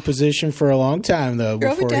admin position for a long time though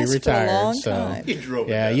Drove a before he desk for a retired. long so time. He drove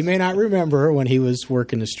a yeah, desk. you may not remember when he was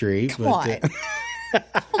working the street. Come but,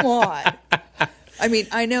 on. Come on. I mean,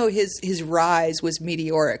 I know his rise was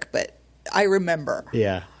meteoric, but I remember.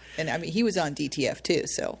 yeah. And I mean, he was on DTF too,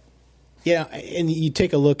 so. Yeah, and you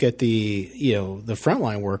take a look at the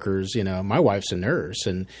frontline workers. My wife's a nurse,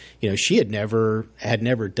 and she had never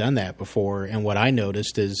done that before. And what I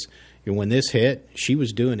noticed is when this hit, she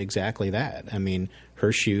was doing exactly that. I mean,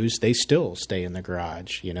 her shoes, they still stay in the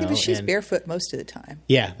garage. Yeah, but she's and, barefoot most of the time.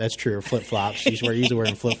 Yeah, that's true. Or flip flops. She's usually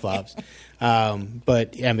wearing flip flops.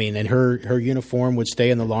 But I mean, and her uniform would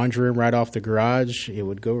stay in the laundry room right off the garage. It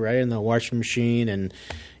would go right in the washing machine, and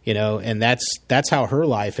and that's how her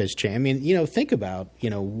life has changed. I mean, think about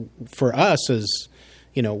for us as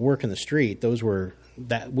working the street, those were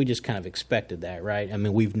that we just kind of expected that, right? I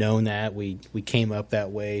mean, we've known that we came up that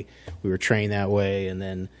way, we were trained that way, and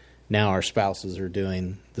then now our spouses are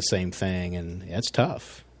doing the same thing, and it's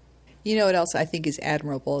tough. You know what else I think is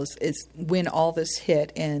admirable is when all this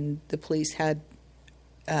hit and the police had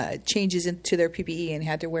changes into their PPE and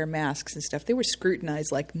had to wear masks and stuff. They were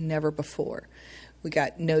scrutinized like never before. We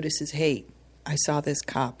got notices. Hey, I saw this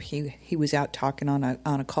cop. He was out talking on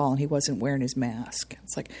a call and he wasn't wearing his mask.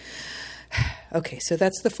 It's like, Okay, so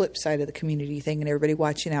that's the flip side of the community thing, and everybody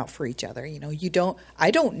watching out for each other.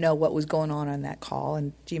 I don't know what was going on that call,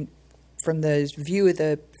 and from the view of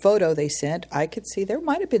the photo they sent, I could see there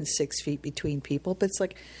might have been 6 feet between people, but it's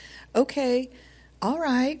like, okay, all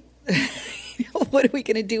right, what are we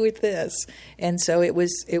going to do with this? And so it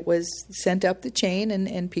was sent up the chain,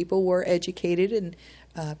 and people were educated, and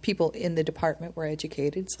people in the department were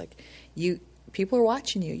educated. It's like people are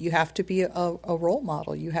watching you. You have to be a role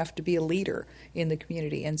model. You have to be a leader in the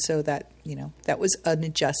community. And so that was an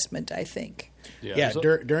adjustment, I think. Yeah,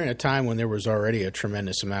 during a time when there was already a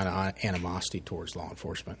tremendous amount of animosity towards law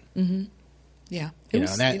enforcement. Mm-hmm. Yeah.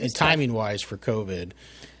 Timing wise for COVID,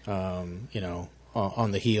 on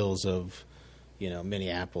the heels of,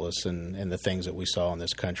 Minneapolis and the things that we saw in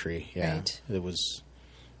this country. Yeah. Right. It was,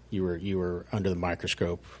 you were under the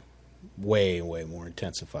microscope way, way more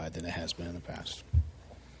intensified than it has been in the past.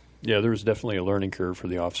 Yeah, there was definitely a learning curve for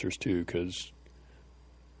the officers, too, because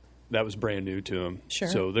that was brand new to them. Sure.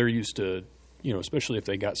 So they're used to, especially if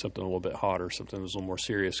they got something a little bit hotter, something that was a little more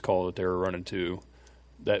serious call that they were running to,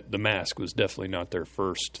 that the mask was definitely not their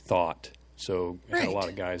first thought. So I had a lot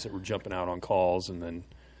of guys that were jumping out on calls, and then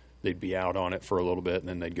they'd be out on it for a little bit, and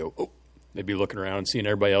then they'd go, oh, they'd be looking around and seeing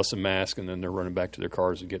everybody else in masks, and then they're running back to their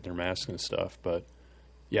cars and getting their masks and stuff. But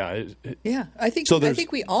yeah, I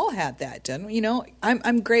think we all had that done.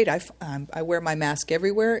 I'm great. I wear my mask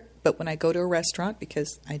everywhere, but when I go to a restaurant,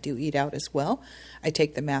 because I do eat out as well, I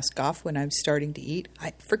take the mask off when I'm starting to eat.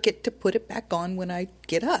 I forget to put it back on when I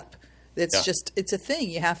get up. It's a thing.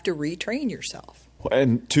 You have to retrain yourself.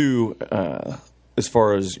 And two, as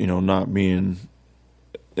far as not being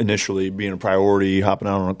initially being a priority, hopping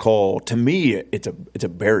out on a call, to me it's a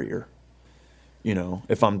barrier.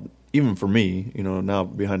 If I'm, even for me, now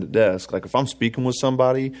behind the desk, like if I'm speaking with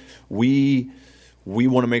somebody, we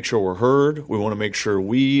want to make sure we're heard. We want to make sure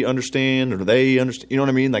we understand or they understand. You know what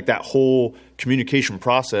I mean? Like that whole communication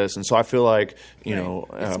process. And so I feel like,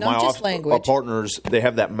 our partners, they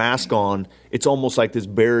have that mask on. It's almost like this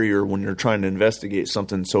barrier when you're trying to investigate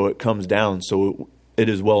something, so it comes down. So it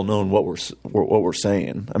is well known what we're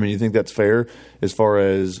saying. I mean, you think that's fair as far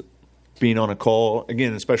as being on a call,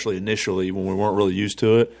 again, especially initially when we weren't really used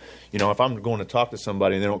to it. If I'm going to talk to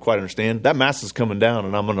somebody and they don't quite understand, that mask is coming down,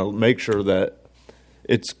 and I'm going to make sure that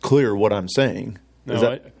it's clear what I'm saying.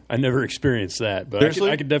 I never experienced that, but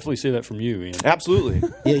I could definitely say that from you, Ian. Absolutely.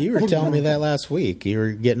 Yeah, you were telling me that last week. You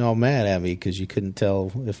were getting all mad at me because you couldn't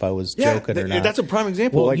tell if I was joking or not. That's a prime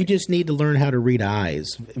example. Well, you just need to learn how to read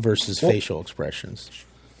eyes versus facial expressions.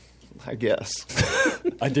 I guess.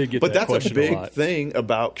 I did get but that that's question a big a lot. thing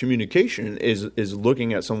about communication is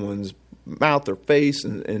looking at someone's mouth or face,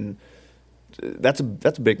 and that's a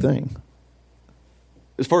big thing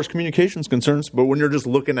as far as communication is concerned. But when you're just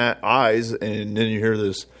looking at eyes and then you hear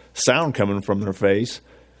this sound coming from their face,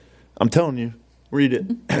 I'm telling you, read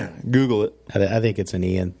it, Google it. I think it's an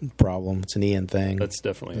Ian problem. It's an Ian thing. That's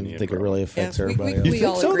definitely an Ian I think problem. it really affects Yes, everybody. we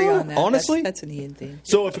all so, agree though? on that. Honestly? That's an Ian thing.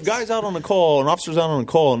 So if a guy's out on a call, an officer's out on a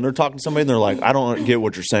call, and they're talking to somebody, and they're like, I don't get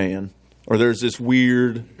what you're saying, or there's this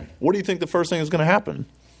weird, what do you think the first thing is going to happen?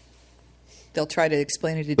 They'll try to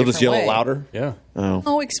explain it a They'll different just yell way. louder? Yeah.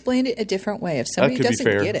 Oh. Explain it a different way. If That somebody could be doesn't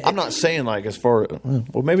fair. get it. I'm not saying like as far,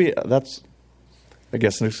 well, maybe that's, I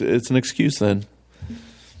guess it's an excuse then.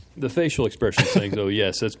 The facial expression thing, though,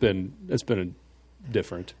 yes, that's been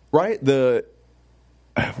different. Right?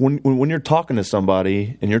 When you're talking to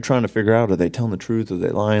somebody and you're trying to figure out, are they telling the truth, are they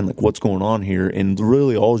lying, like what's going on here, and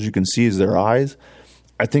really all you can see is their eyes,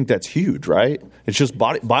 I think that's huge, right? It's just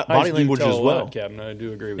body language tell as a well. lot, Captain. I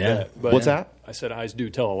do agree with Yeah. that. But What's that? I said eyes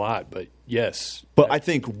do tell a lot, but yes. But I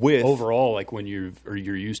think with overall, like when you're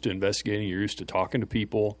used to investigating, you're used to talking to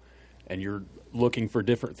people, and you're looking for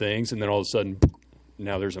different things, and then all of a sudden,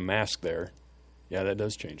 now there's a mask there. Yeah, that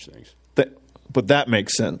does change things. but that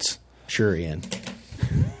makes sense. Sure, Ian.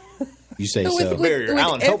 You say So so. with- Barrier.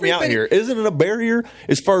 Alan, help me out everybody- here. Isn't it a barrier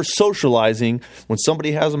as far as socializing when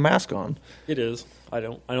somebody has a mask on? It is. I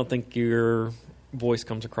don't think your voice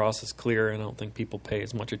comes across as clear, and I don't think people pay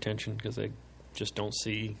as much attention because they just don't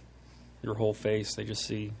see your whole face. They just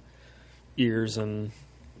see ears and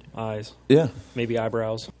eyes, Yeah. maybe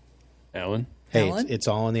eyebrows. Alan? Hey, Alan? it's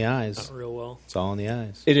all in the eyes. Not real well. It's all in the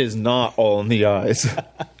eyes. It is not all in the eyes.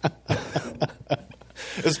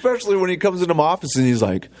 Especially when he comes into my office and he's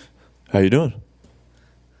like, how you doing?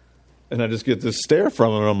 And I just get this stare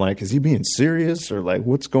from him, and I'm like, is he being serious? Or like,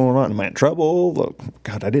 what's going on? Am I in trouble? Look,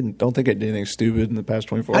 God, don't think I did anything stupid in the past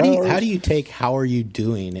 24 hours. How do you take how are you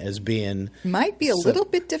doing as being Might be a little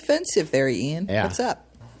bit defensive there, Ian. Yeah. What's up?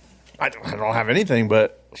 I don't have anything,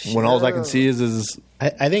 but when all I can see is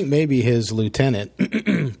I think maybe his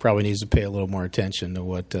lieutenant probably needs to pay a little more attention to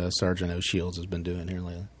what Sergeant O'Shields has been doing here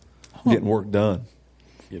lately. getting work done.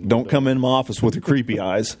 Don't come in my office with your creepy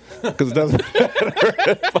eyes, because it doesn't matter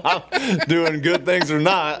if I'm doing good things or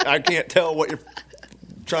not. I can't tell what you're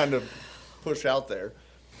trying to push out there.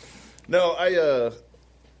 No, I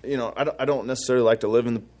don't necessarily like to live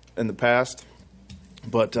in the past,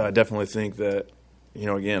 but I definitely think that,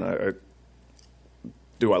 again,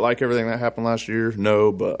 do I like everything that happened last year?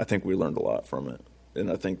 No, but I think we learned a lot from it, and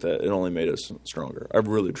I think that it only made us stronger. I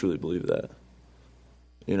really, truly believe that.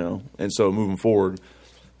 And so moving forward,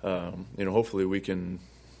 hopefully we can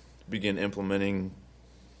begin implementing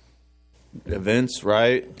events,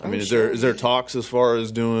 right? I mean, is there talks as far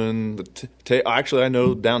as doing the actually, I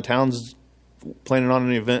know downtown's planning on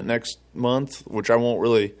an event next month, which I won't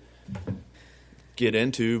really get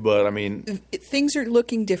into, but I mean, things are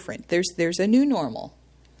looking different. There's a new normal,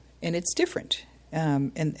 and it's different,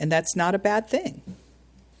 and that's not a bad thing.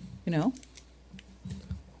 It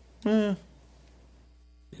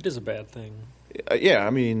is a bad thing. yeah, I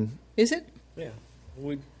mean, Is it? Yeah.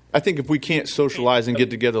 I think if we can't socialize and get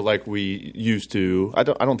together like we used to, I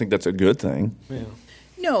don't think that's a good thing. Yeah.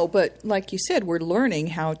 No, but like you said, we're learning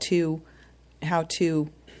how to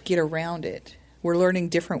get around it. We're learning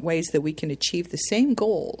different ways that we can achieve the same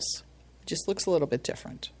goals. It just looks a little bit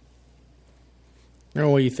different.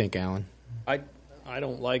 What do you think, Alan? I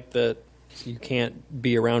don't like that you can't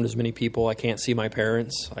be around as many people. I can't see my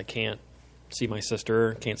parents. I can't see my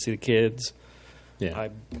sister. Can't see the kids. Yeah.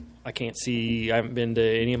 I can't see. I haven't been to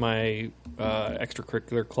any of my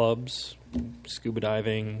extracurricular clubs, scuba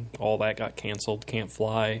diving. All that got canceled. Can't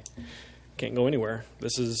fly. Can't go anywhere.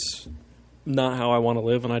 This is not how I want to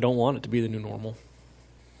live, and I don't want it to be the new normal.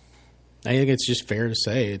 I think it's just fair to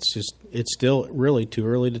say it's still really too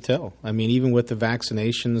early to tell. I mean, even with the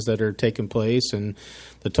vaccinations that are taking place and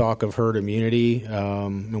the talk of herd immunity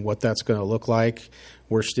and what that's going to look like,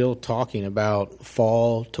 we're still talking about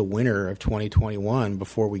fall to winter of 2021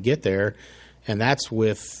 before we get there, and that's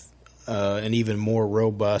with an even more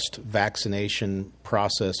robust vaccination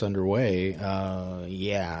process underway.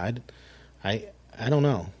 I don't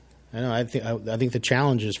know. I think the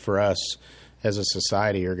challenges for us as a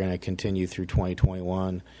society are going to continue through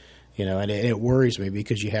 2021, and it worries me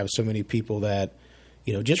because you have so many people that,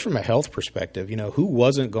 just from a health perspective, who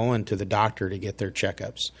wasn't going to the doctor to get their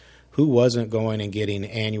checkups, who wasn't going and getting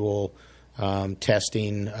annual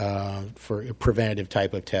testing for preventative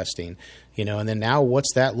type of testing, and then now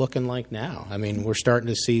what's that looking like now? I mean, we're starting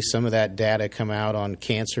to see some of that data come out on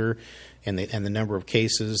cancer and the number of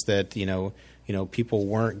cases that, people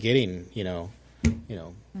weren't getting,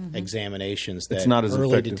 examinations that It's not as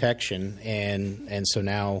early effective. detection, and so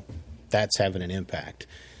now that's having an impact.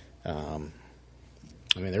 I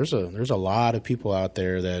mean, there's a lot of people out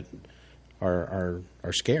there that are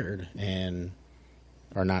scared and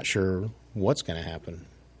are not sure what's going to happen.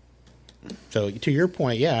 So to your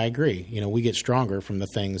point, yeah, I agree. We get stronger from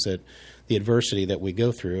the adversity that we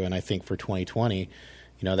go through, and I think for 2020,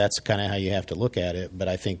 that's kind of how you have to look at it. But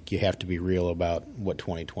I think you have to be real about what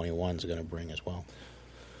 2021 is going to bring as well.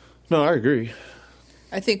 No, I agree.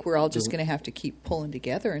 I think we're all just going to have to keep pulling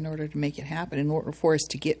together in order to make it happen, in order for us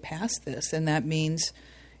to get past this. And that means,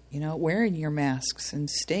 wearing your masks and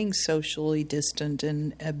staying socially distant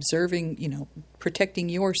and observing, protecting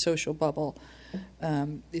your social bubble.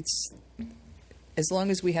 It's as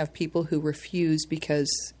long as we have people who refuse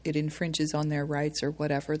because it infringes on their rights or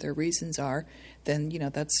whatever their reasons are, then,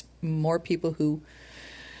 that's more people who,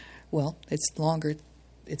 it's longer.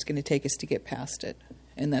 It's going to take us to get past it.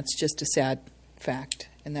 And that's just a sad fact.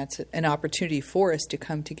 And that's an opportunity for us to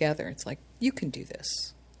come together. It's like, you can do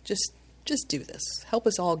this. Just do this. Help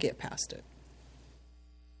us all get past it.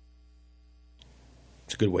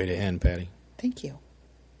 It's a good way to end, Patty. Thank you.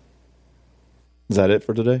 Is that it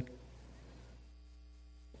for today?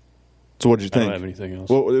 So what did you I think? don't have anything else.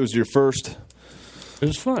 Well, it was your first, It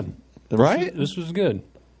was fun. right? This was good.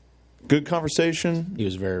 Good conversation. He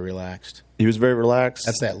was very relaxed. He was very relaxed.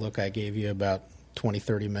 That's that look I gave you about 20,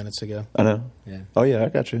 30 minutes ago. I know. Yeah. Oh yeah, I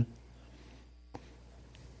got you.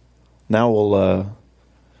 Now we'll.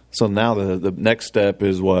 So now the next step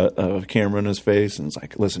is what, a camera in his face, and it's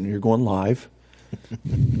like, listen, you're going live.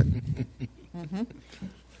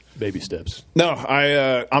 Baby steps. No,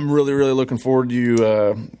 I'm really, really looking forward to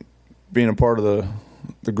you being a part of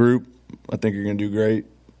the group. I think you're going to do great.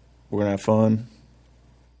 We're going to have fun.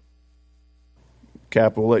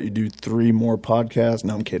 Cap, we'll let you do 3 more podcasts.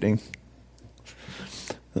 No, I'm kidding.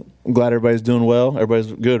 I'm glad everybody's doing well.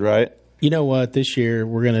 Everybody's good, right? You know what? This year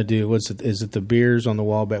we're going to do, is it the Beers on the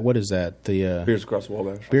Wabash? What is that? The Beers Across the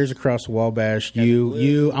Wabash. Beers Across the Wabash.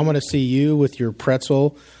 I want to see you with your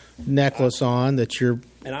pretzel necklace on that you're.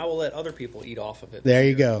 And I will let other people eat off of it. There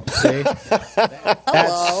you go. See?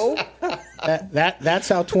 Hello. That's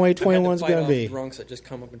how 2021 is going to be. Drunks that just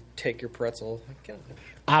come up and take your pretzel. Get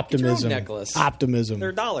Optimism. your own necklace. Optimism.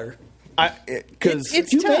 They're $1. Because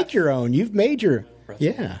It's you tough. make your own. You've made your.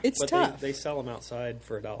 Yeah. It's But tough. They sell them outside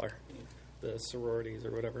for $1. The sororities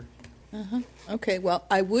or whatever. Okay, well,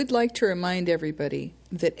 I would like to remind everybody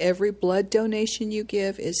that every blood donation you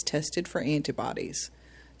give is tested for antibodies.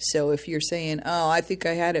 So if you're saying, oh, I think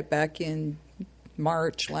I had it back in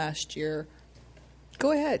March last year,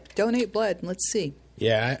 go ahead, donate blood, and let's see.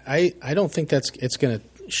 Yeah, I don't think it's going to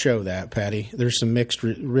show that, Patty. There's some mixed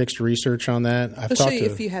research on that. I've They'll talked show you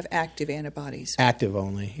to if you have active antibodies. active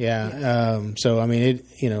only. Yeah. So I mean,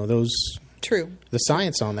 those True. the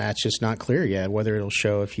science on that's just not clear yet. Whether it'll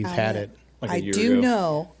show if you've had it. Like a I year do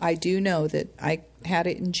ago. know that I had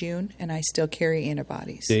it in June, and I still carry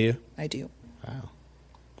antibodies. Do you? I do. Wow.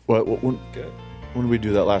 when did we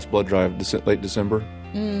do that last blood drive? Late December?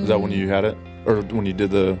 Is that when you had it? Or when you did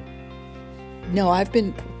the... No, I've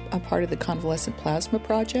been a part of the Convalescent Plasma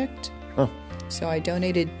Project. Oh. So I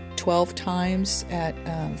donated 12 times at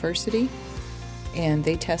Versity, and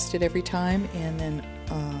they tested every time. And then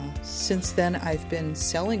since then, I've been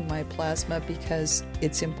selling my plasma because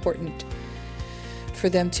it's important for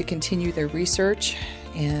them to continue their research,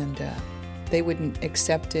 and they wouldn't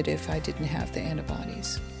accept it if I didn't have the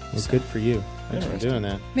antibodies. Well, good for you. Thanks for doing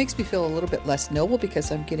that. Makes me feel a little bit less noble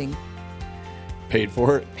because I'm getting Paid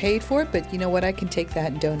for it? paid for it, but you know what? I can take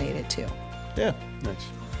that and donate it too. Yeah. Nice.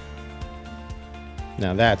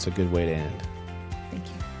 Now that's a good way to end. Thank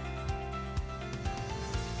you.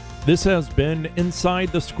 This has been Inside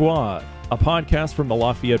the Squad, a podcast from the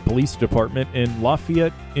Lafayette Police Department in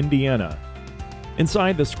Lafayette, Indiana.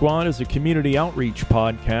 Inside the Squad is a community outreach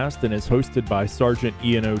podcast and is hosted by Sergeant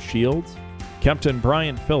Ian O. Shields, Captain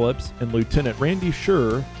Brian Phillips, and Lieutenant Randy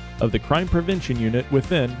Schur of the Crime Prevention Unit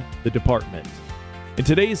within the department. In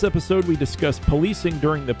today's episode, we discuss policing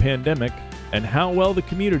during the pandemic and how well the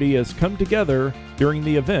community has come together during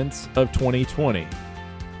the events of 2020.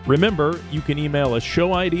 Remember, you can email us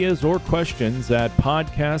show ideas or questions at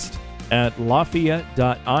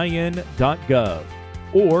podcast@lafayette.in.gov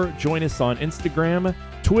or join us on Instagram,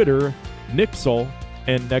 Twitter, Nixle,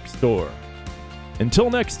 and Nextdoor. Until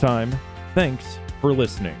next time, thanks for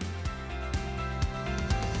listening.